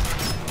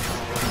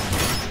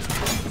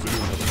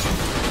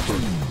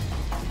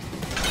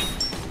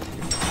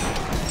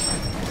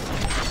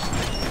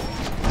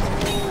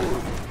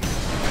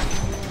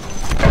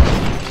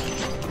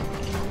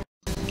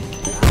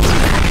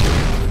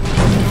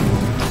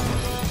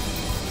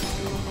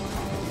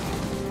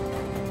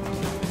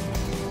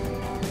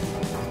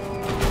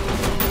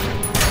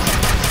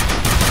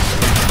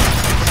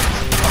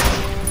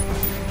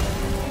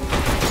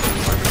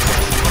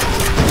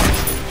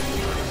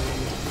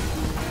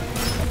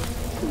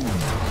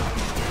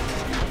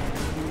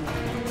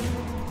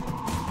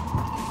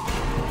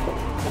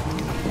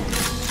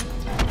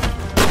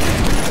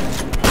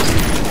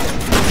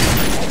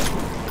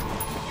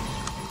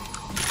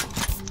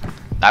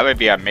 That would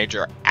be a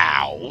major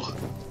ow.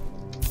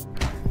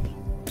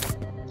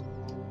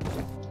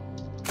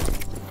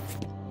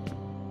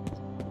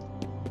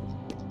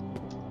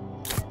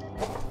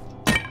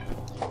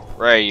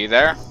 Ray, you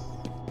there?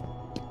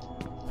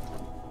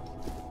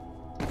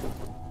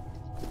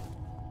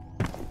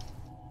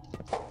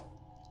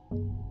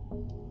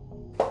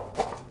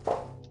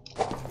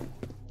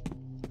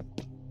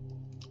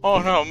 Oh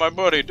no, my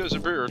buddy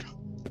disappeared.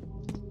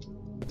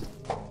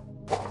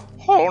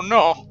 Oh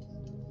no.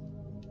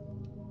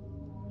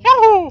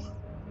 Yahoo!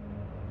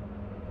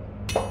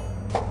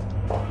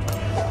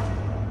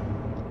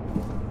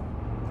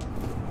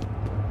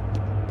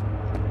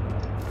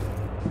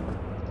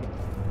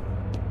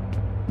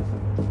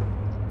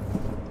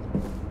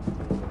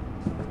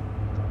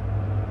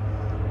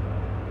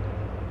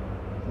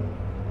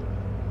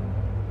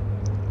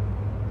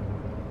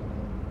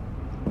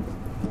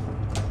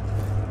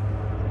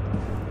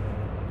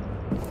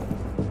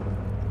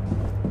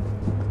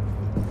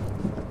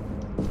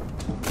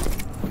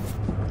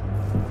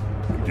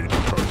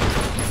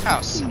 Oh,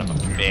 son of a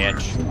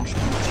bitch.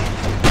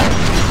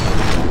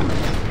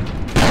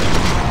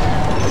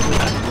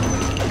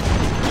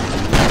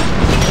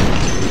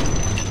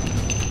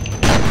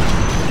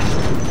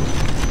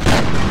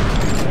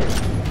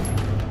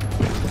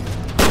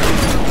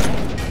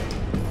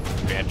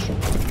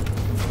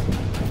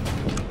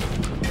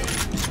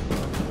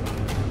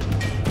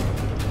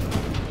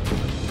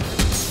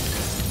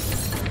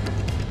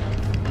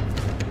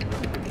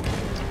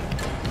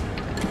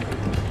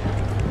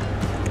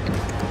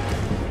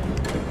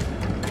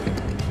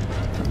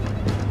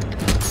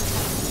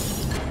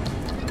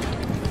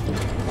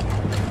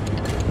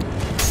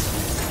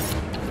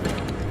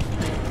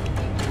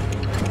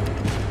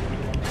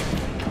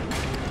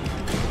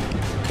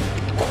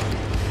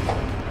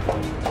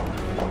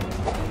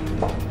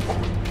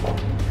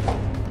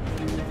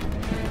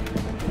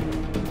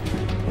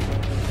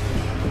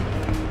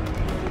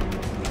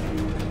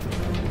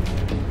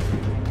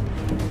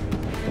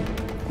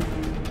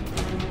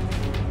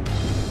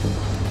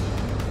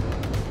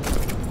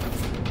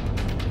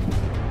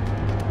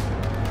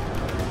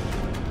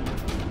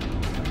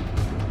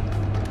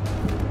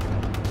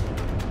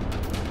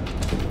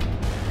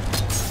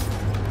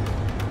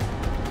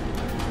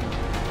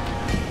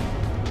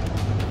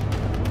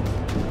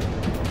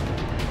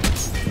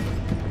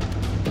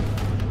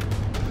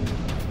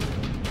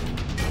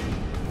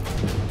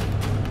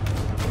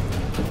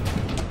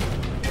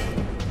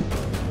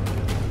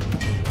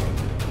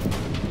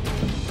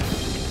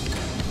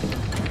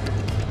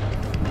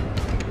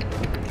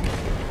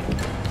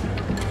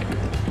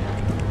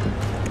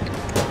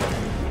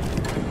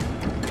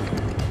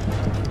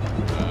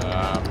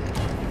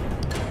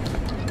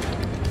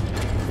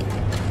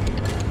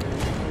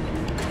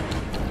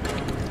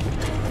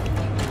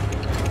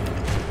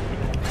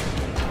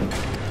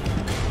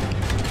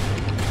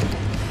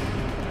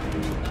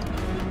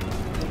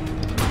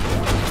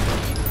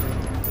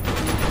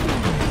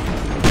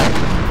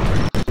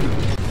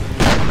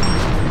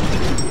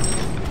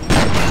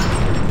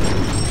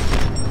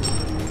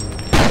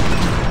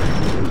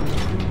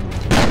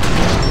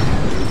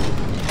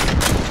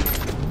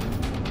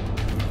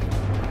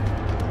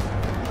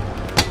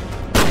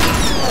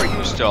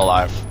 Who's still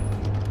alive?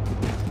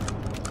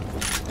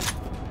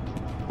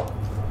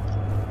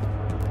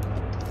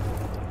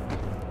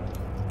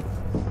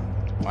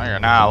 Well, you're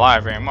not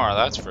alive anymore,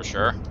 that's for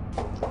sure.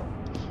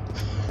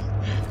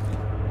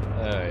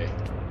 Hey.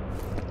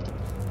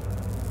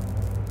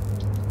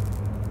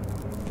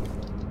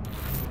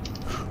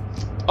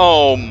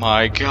 Oh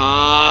my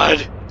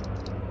god!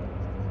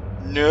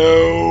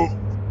 No!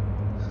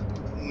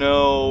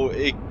 No,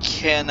 it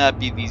cannot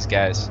be these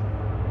guys.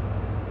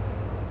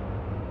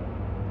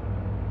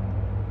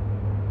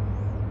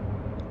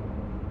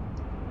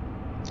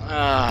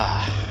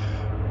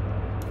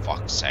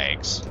 Fuck's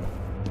sakes.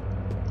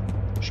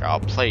 Shall I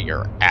play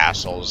your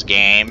assholes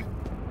game?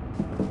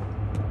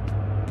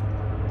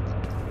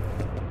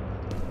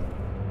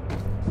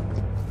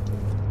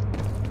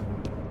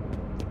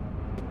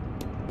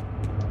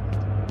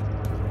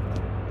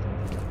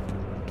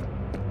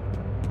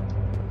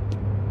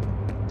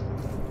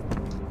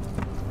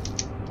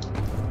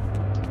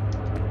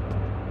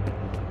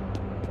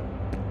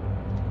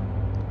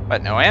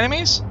 What, no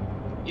enemies?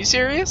 You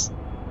serious?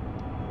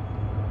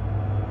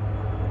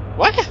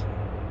 What?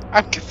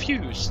 I'm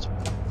confused.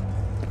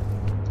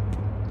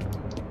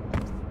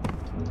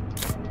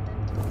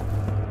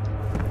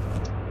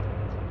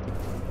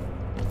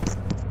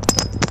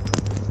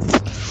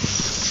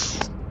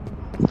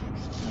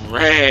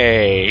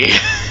 Ray.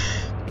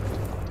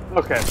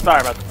 Okay,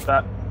 sorry about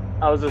that.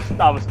 I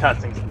was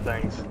testing some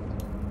things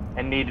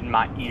and needed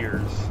my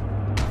ears.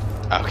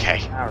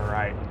 Okay.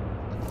 Alright.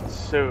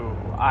 So,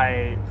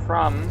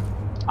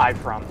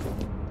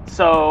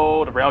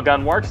 So, the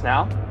railgun works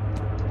now.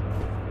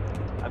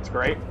 That's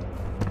great.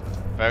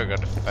 Very good.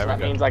 Very That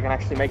good. means I can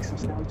actually make some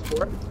sounds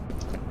for it.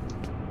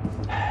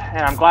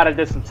 And I'm glad I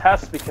did some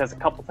tests because a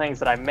couple things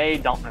that I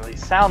made don't really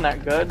sound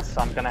that good,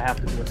 so I'm going to have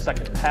to do a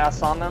second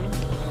pass on them,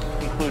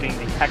 including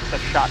the Hexa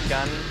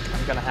shotgun.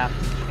 I'm going to have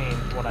to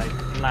change what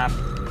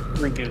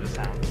redo the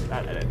sound.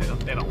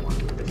 They don't work.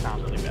 They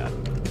sound really bad.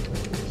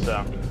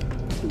 So,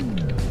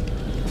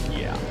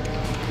 yeah.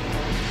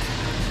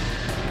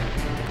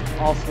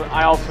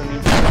 I also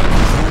need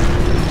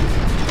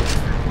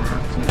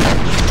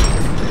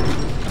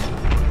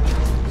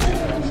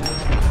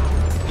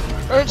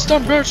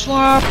Instant bitch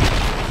slap!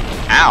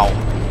 Ow!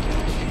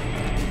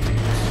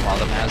 One of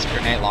them has a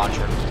grenade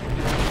launcher.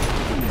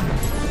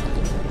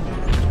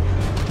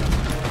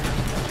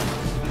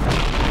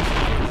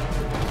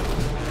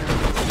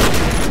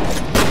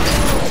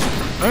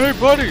 Hey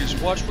buddies,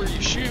 watch where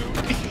you shoot.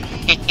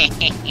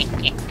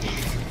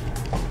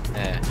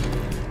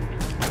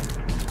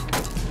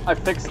 I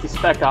fixed the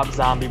Spec Ops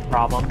zombie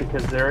problem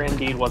because there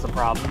indeed was a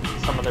problem.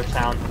 Some of their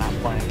sounds were not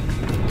playing.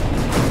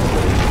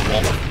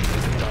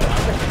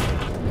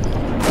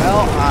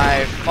 Well,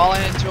 I've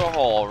fallen into a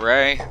hole,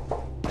 Ray. Oh,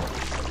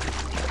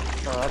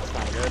 that's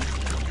not good.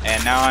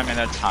 And now I'm in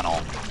a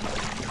tunnel.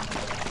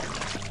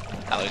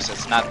 At least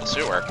it's not the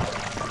sewer.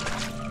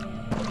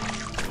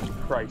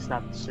 Christ,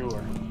 not the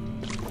sewer.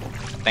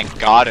 Thank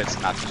God it's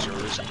not the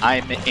sewers.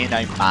 I'm in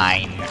a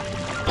mine.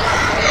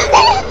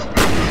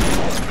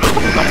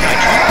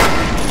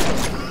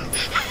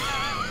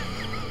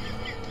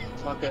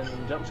 Fucking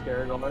jump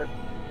scare alert.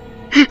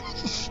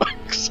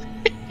 Fuck's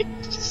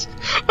sakes.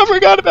 I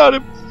forgot about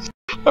him.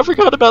 I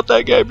forgot about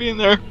that guy being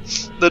there.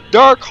 The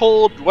dark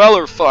hole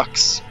dweller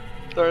fucks.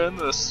 They're in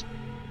this.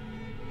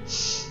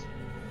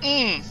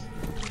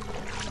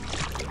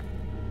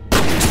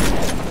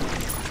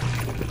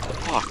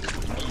 Fuck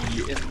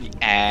me in the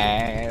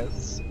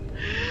ass.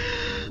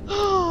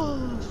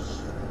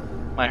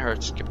 My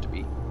heart skipped a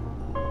beat.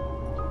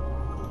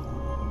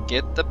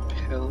 Get the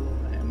pill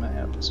in my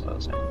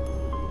episode.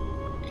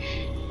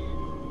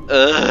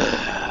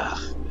 Ugh.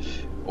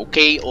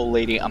 Okay, old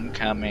lady, I'm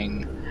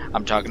coming.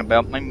 I'm talking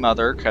about my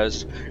mother,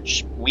 cause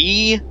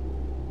we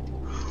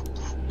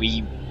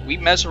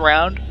mess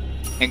around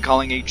and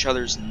calling each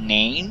other's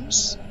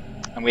names,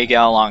 and we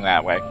get along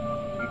that way.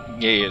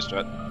 Get used to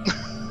it.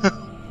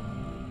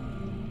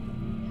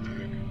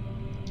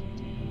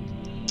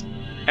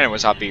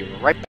 Anyways, I'll be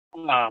right back.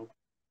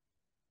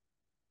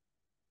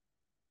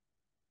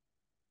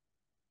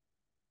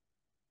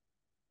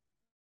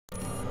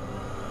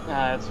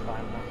 Nah, it's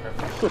fine.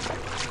 Okay.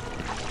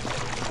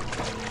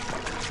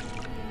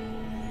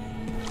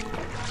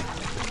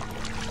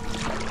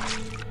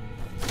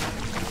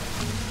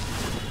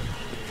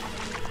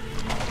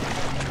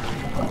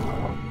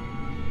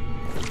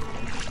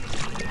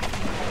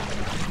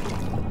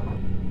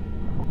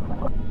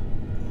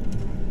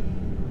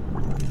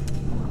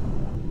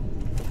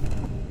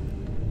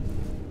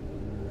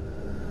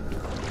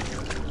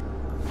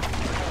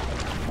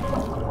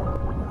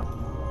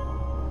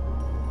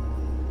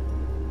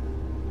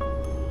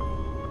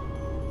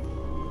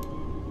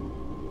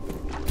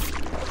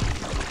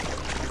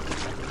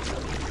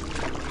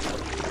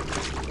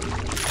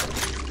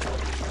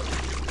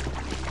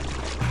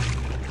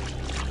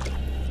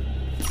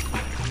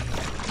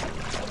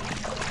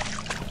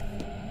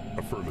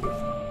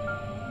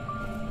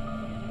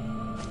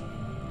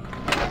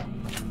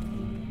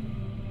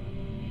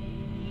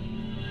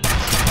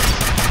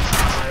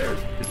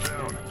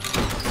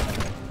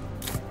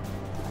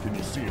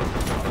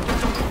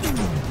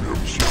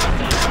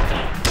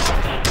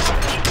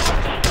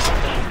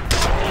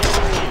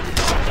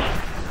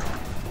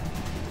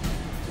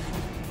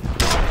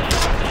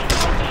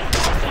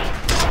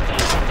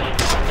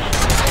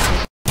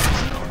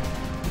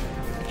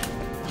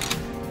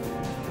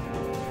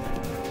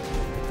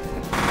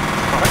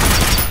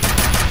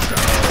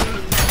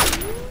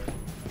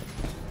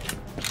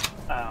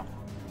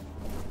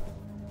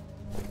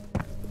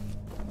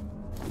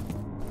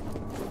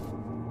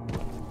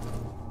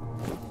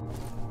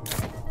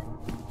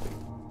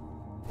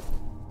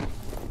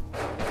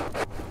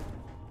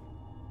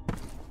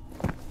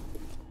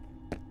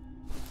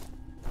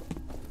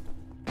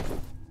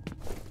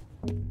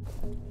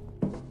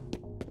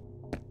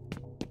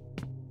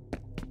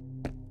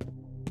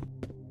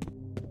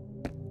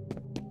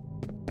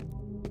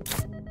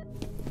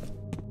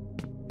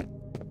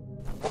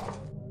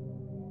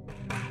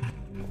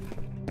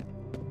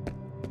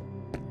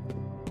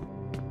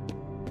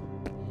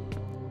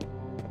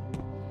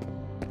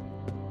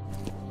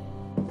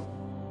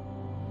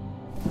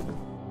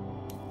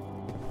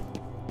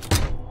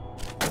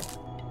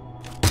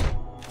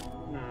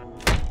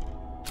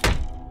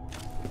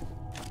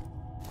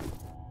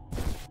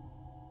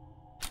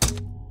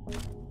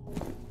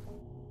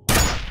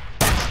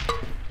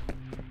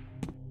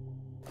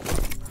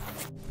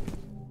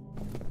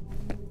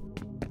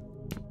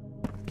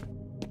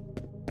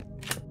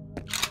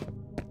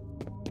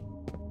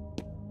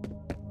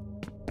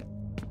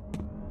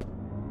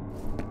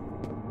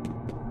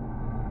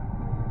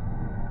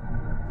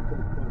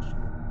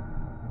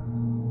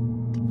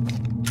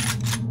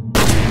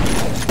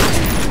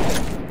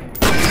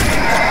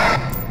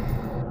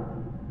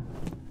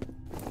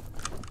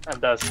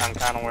 That does sound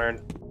kind of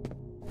weird.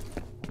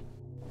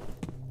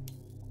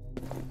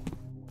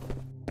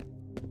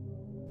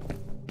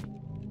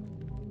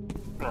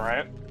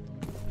 Alright.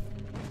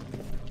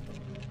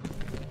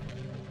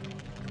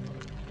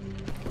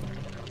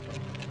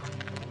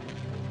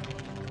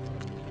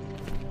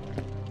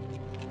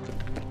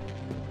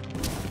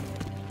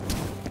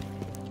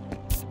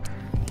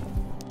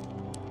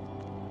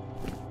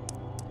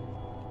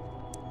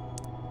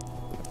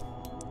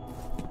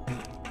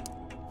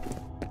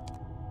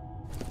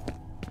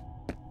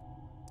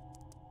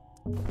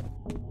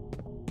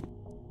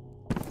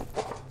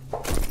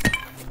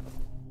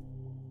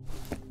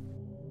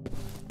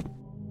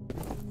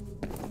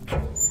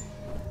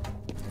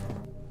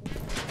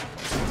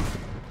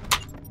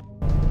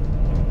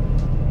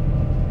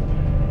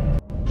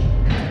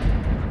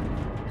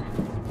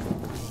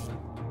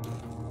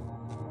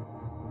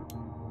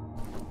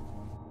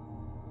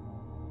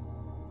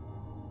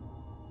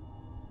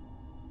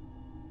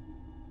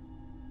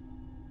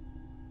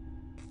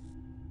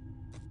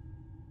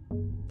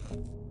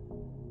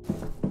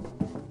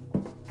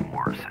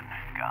 Morrison,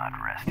 God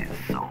rest his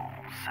soul,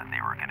 said they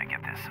were gonna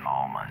get this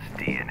Alma's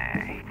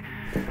DNA.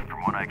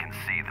 From what I can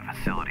see, the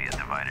facility is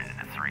divided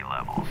into 3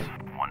 levels.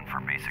 One for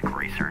basic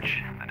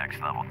research, the next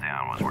level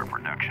down was where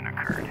production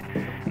occurred,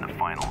 and the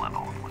final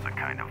level was a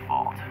kind of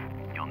vault.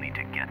 You'll need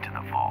to get to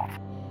the vault.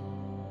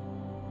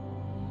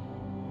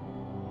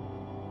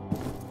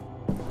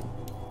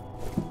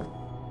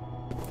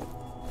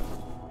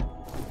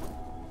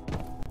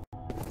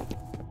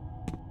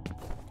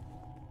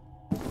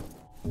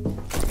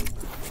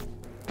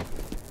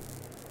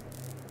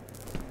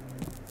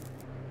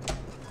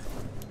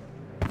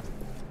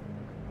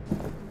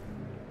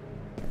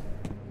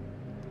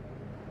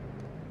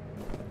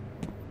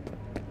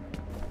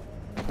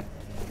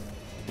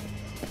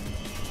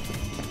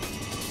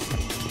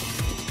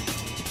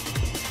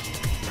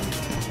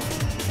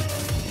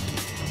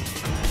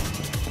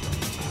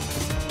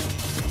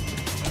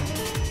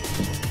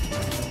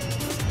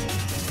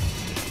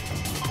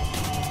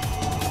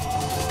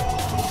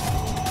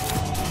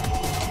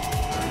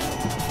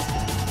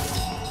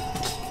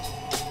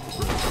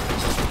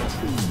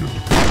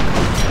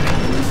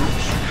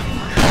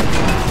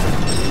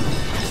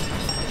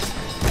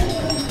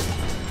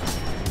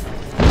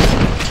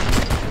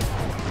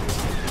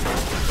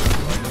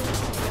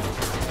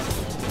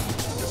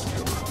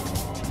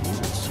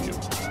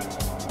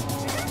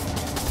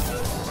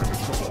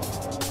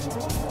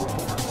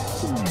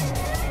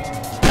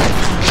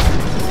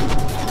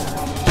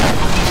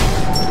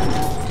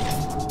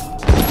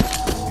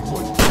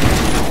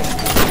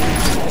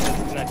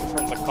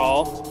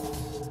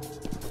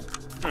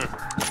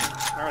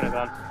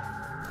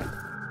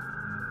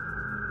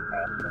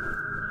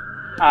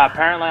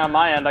 Apparently on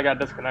my end I got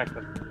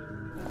disconnected.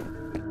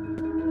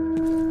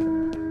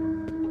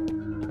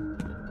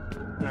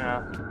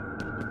 Yeah.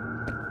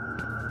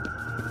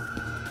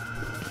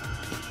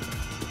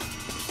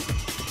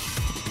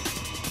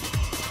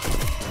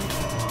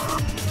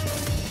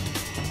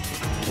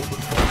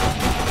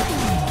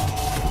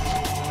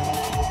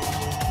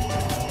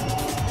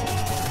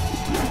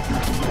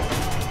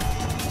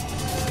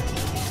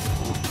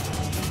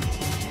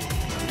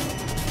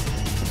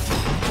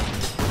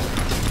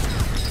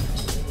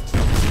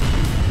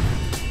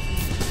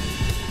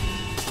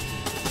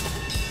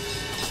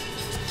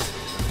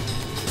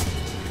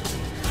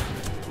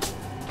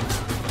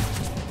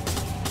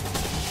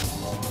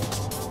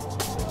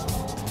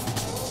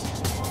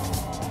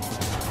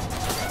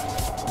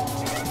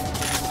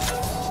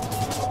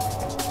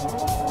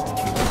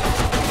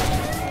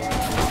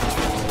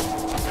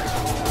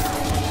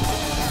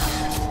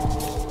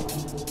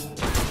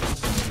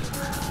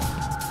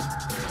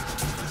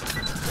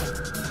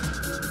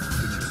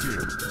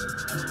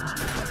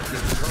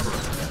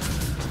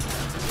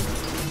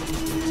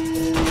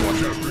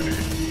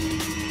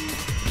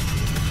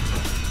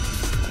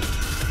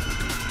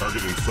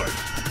 Target in sight.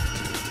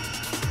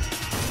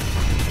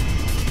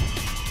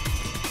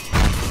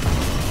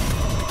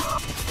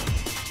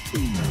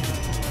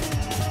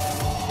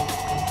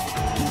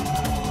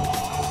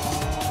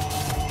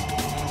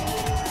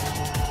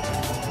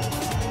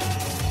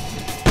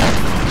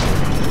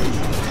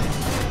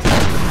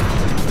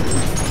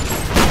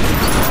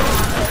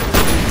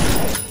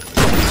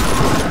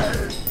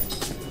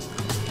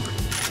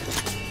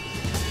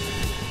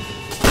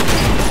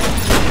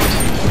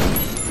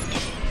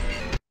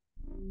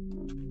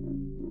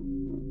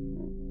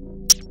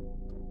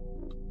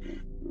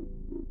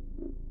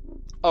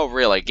 Oh,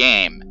 really,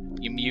 game?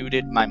 You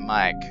muted my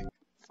mic.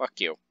 Fuck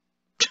you.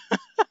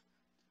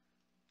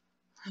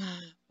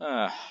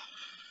 Well.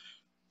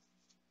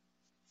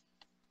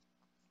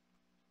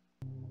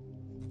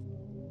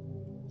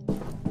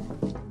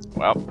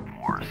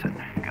 Morrison,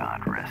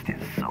 God rest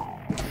his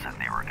soul, said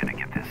they were gonna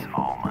get this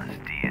Alma's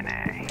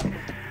DNA.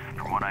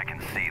 From what I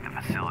can see, the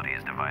facility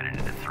is divided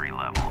into 3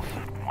 levels.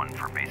 One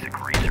for basic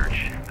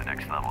research, the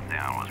next level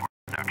down was where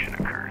production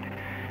occurred,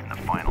 and the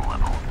final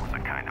level was a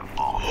kind of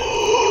vault.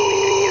 You'll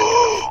need to get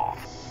to the vault.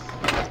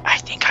 I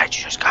think I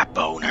just got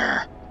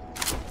boner.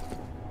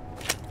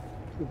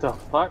 The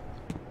fuck?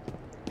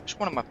 It's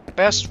one of my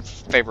best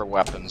favorite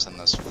weapons in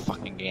this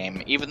fucking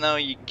game, even though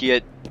you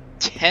get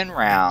 10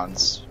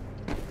 rounds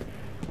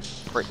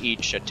for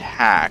each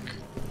attack.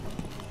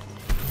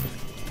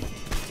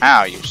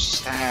 Ow, you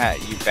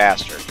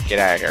bastard. Get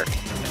out of here.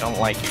 I don't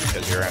like you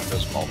because you're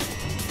invisible.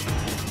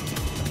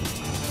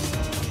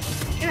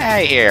 Get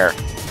out of here,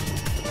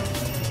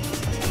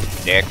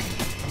 dick.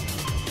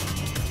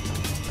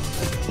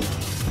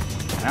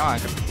 Now I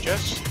can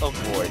just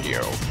avoid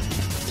you.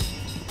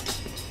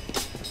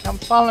 Come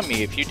follow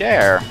me if you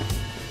dare.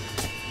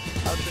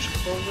 I'll just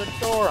close the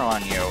door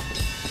on you,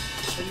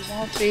 so you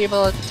won't be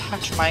able to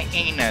touch my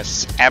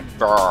anus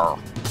ever.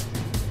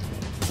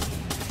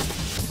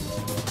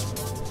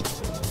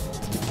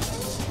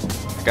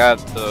 I got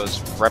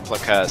those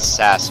replica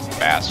assassin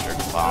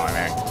bastards following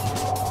me.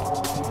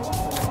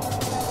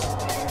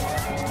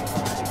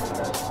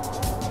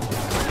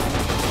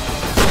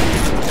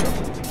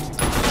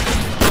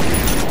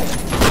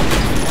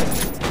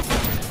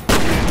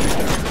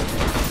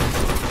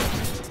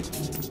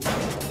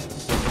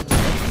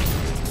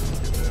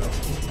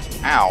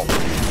 Ow.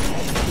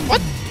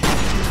 What?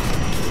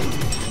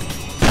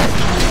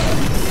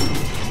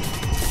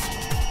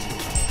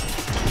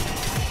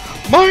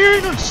 My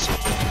anus!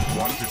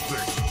 1 to 6.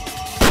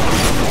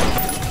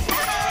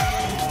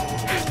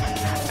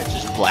 I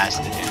just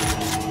blasted it.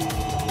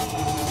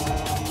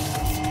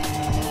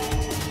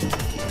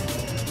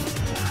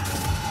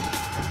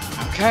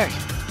 Okay.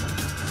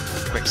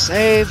 Quick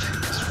save,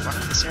 because fuck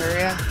this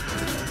area.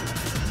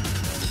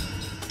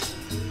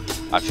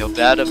 I feel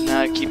bad of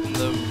not keeping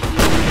the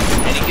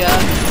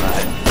minigun,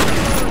 but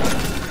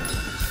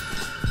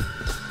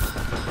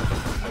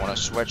I want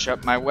to switch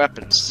up my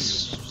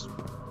weapons.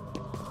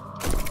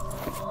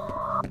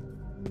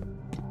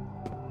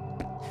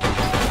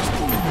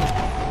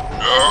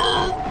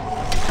 No!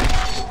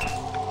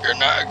 You're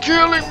not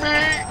killing me!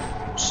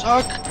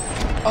 Suck!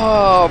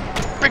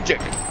 Big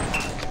dick!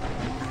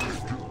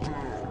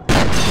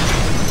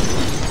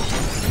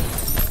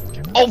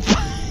 Oh!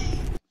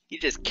 He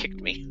just kicked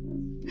me.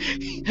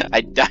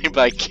 I died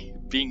by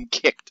being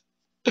kicked.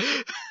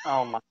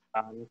 Oh my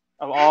god.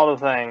 Of all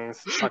the things,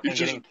 fucking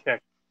getting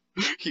kicked.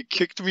 He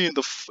kicked me in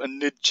the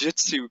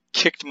ninjutsu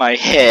kicked my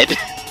head.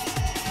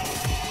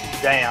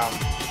 Damn.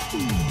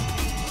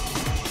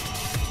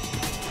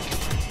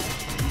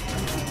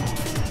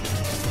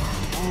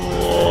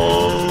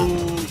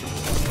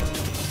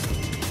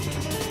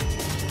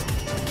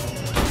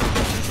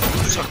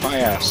 Suck my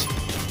ass.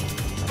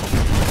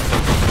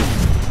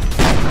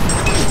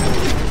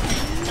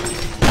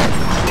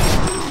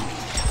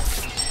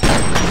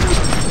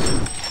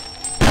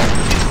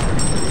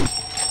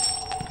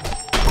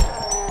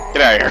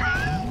 Get out of here.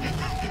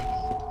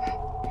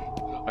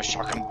 I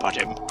shotgun butt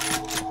him.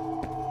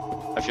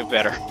 I feel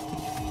better.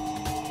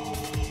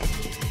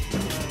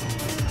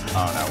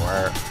 Oh no,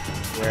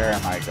 where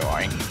am I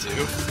going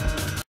to?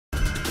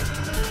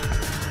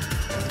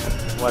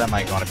 What am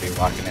I going to be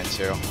walking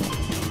into?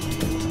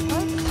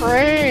 Oh,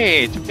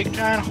 great! A big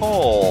giant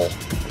hole.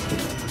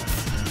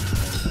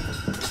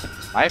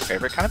 My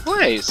favorite kind of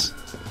place.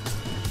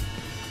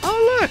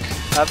 Oh look!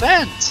 A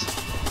vent!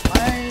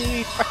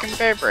 My fucking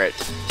favorite.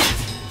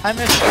 I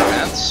miss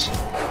events.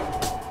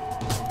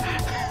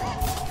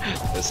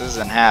 This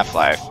isn't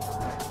Half-Life.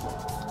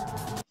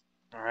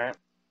 Alright.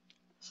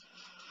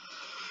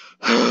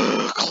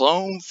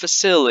 Clone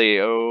facility,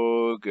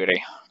 oh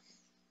goody.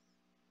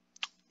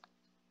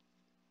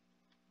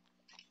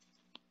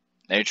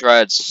 They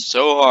tried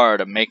so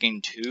hard at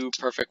making 2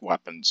 perfect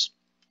weapons.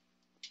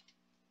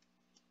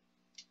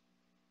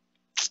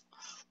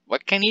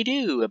 What can you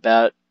do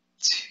about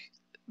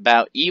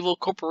evil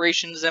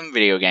corporations and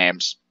video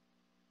games?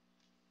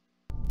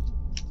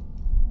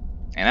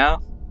 You know?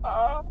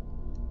 I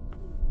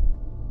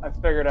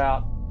figured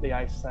out the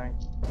ice thing.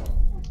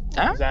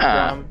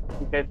 Ah.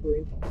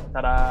 Basically.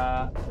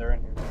 Ta-da! They're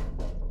in here.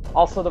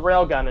 Also, the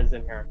railgun is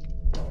in here.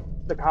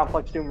 The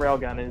Complex Doom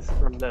railgun is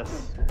from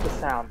this. The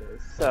sound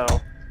is. So,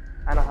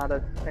 I know how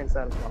to change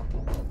that as well.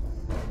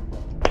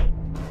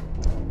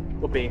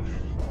 Will be.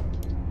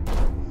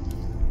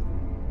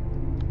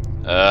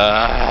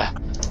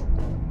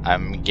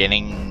 I'm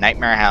getting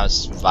Nightmare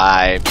House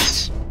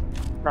vibes.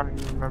 I'm trying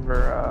to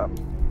remember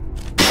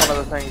one of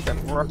the things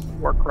didn't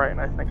work right, and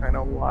I think I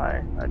know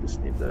why. I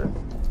just need to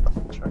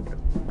double check it.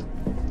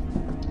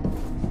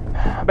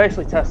 I'm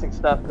basically testing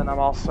stuff, and I'm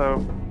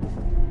also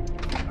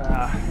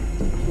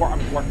I'm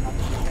working on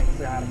some things.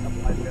 So I had a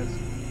couple ideas.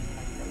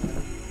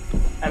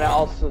 And I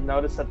also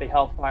noticed that the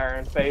Hellfire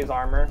and Phase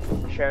armor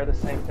share the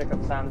same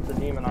pickup sound as the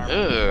Demon armor.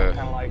 So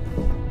kind of like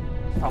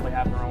probably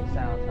have their own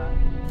sound, huh?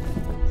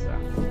 So.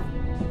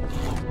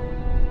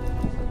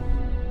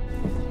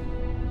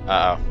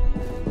 Uh-oh.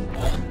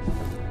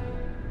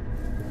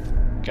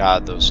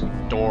 God, those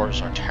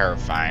doors are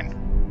terrifying.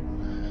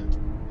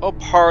 Hope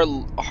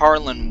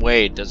Harlan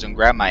Wade doesn't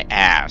grab my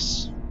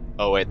ass.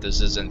 Oh wait,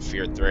 this isn't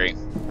F.E.A.R 3.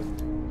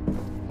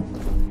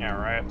 Yeah,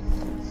 right.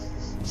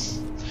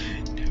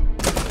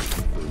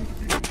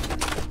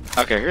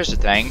 Okay, here's the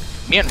thing.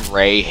 Me and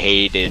Ray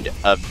hated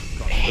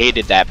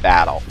that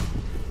battle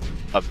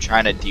of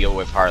trying to deal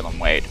with Harlem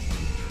Wade.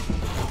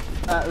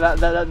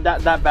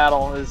 That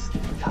battle is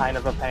kind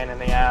of a pain in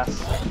the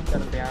ass,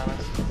 gonna be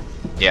honest.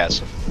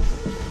 Yes.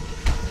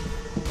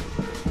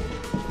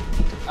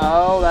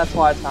 Oh, that's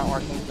why it's not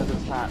working, because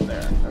it's not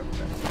there.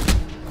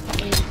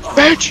 Okay.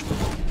 Bitch!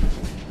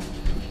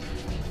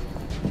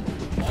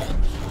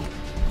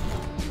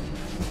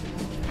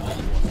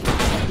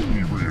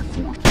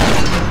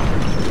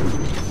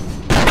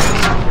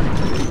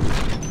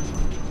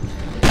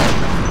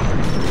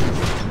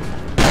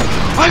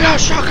 I got a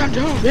shotgun too,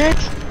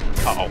 bitch!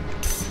 Uh-oh.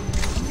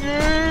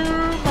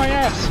 My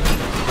ass.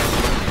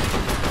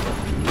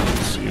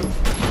 See him.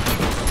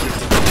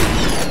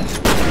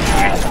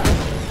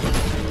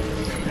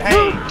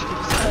 Hey!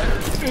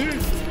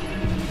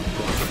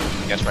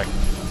 Yes, Rick.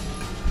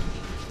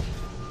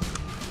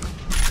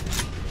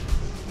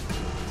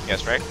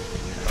 Yes, Rick?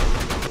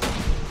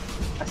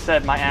 I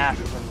said my ass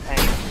is in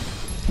pain.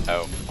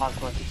 Oh.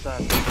 That's what you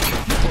said.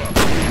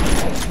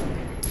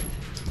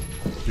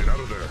 Get out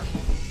of there.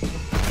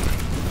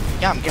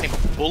 Yeah, I'm getting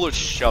bullets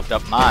shoved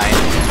up mine.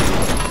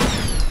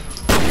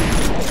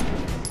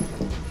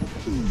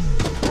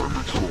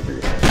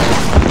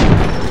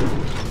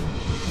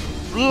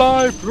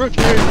 Fly, pretty,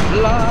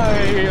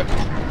 fly!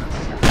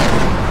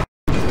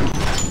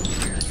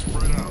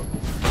 Spread out.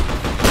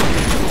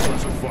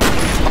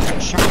 Fucking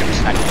shotgun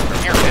sniping from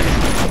here, bitch.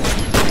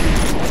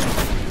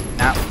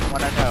 Now,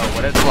 wanna know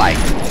what it's like.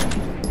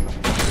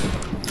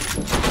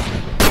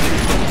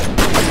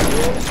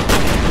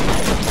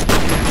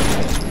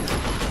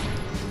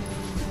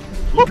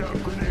 Look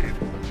out, grenade.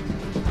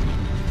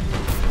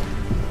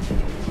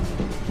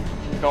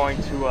 I'm going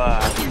to,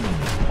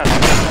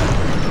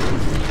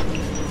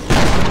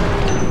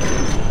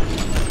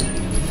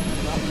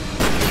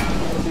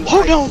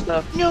 Oh no!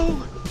 No!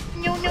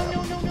 No, no,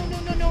 no, no, no, no,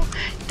 no, no!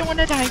 Don't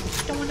wanna die!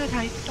 Don't wanna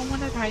die! Don't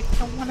wanna die!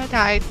 Don't wanna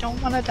die! Don't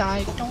wanna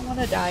die! Don't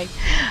wanna die!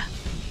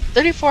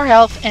 34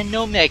 health and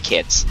no med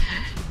kits.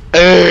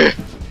 you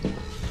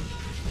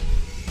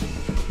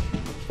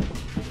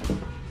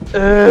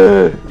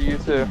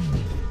too.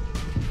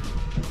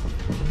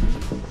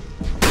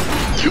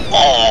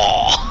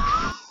 Oh!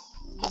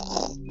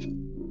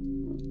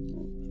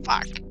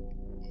 Fuck.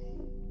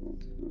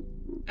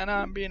 And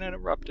I'm being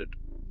interrupted.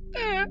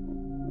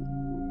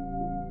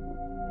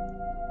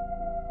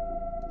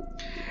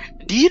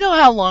 Do you know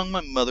how long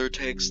my mother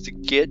takes to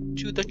get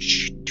to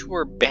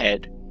her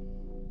bed?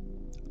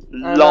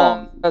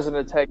 Long. Doesn't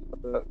it take a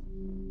bit?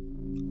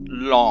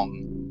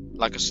 Long.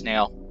 Like a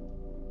snail.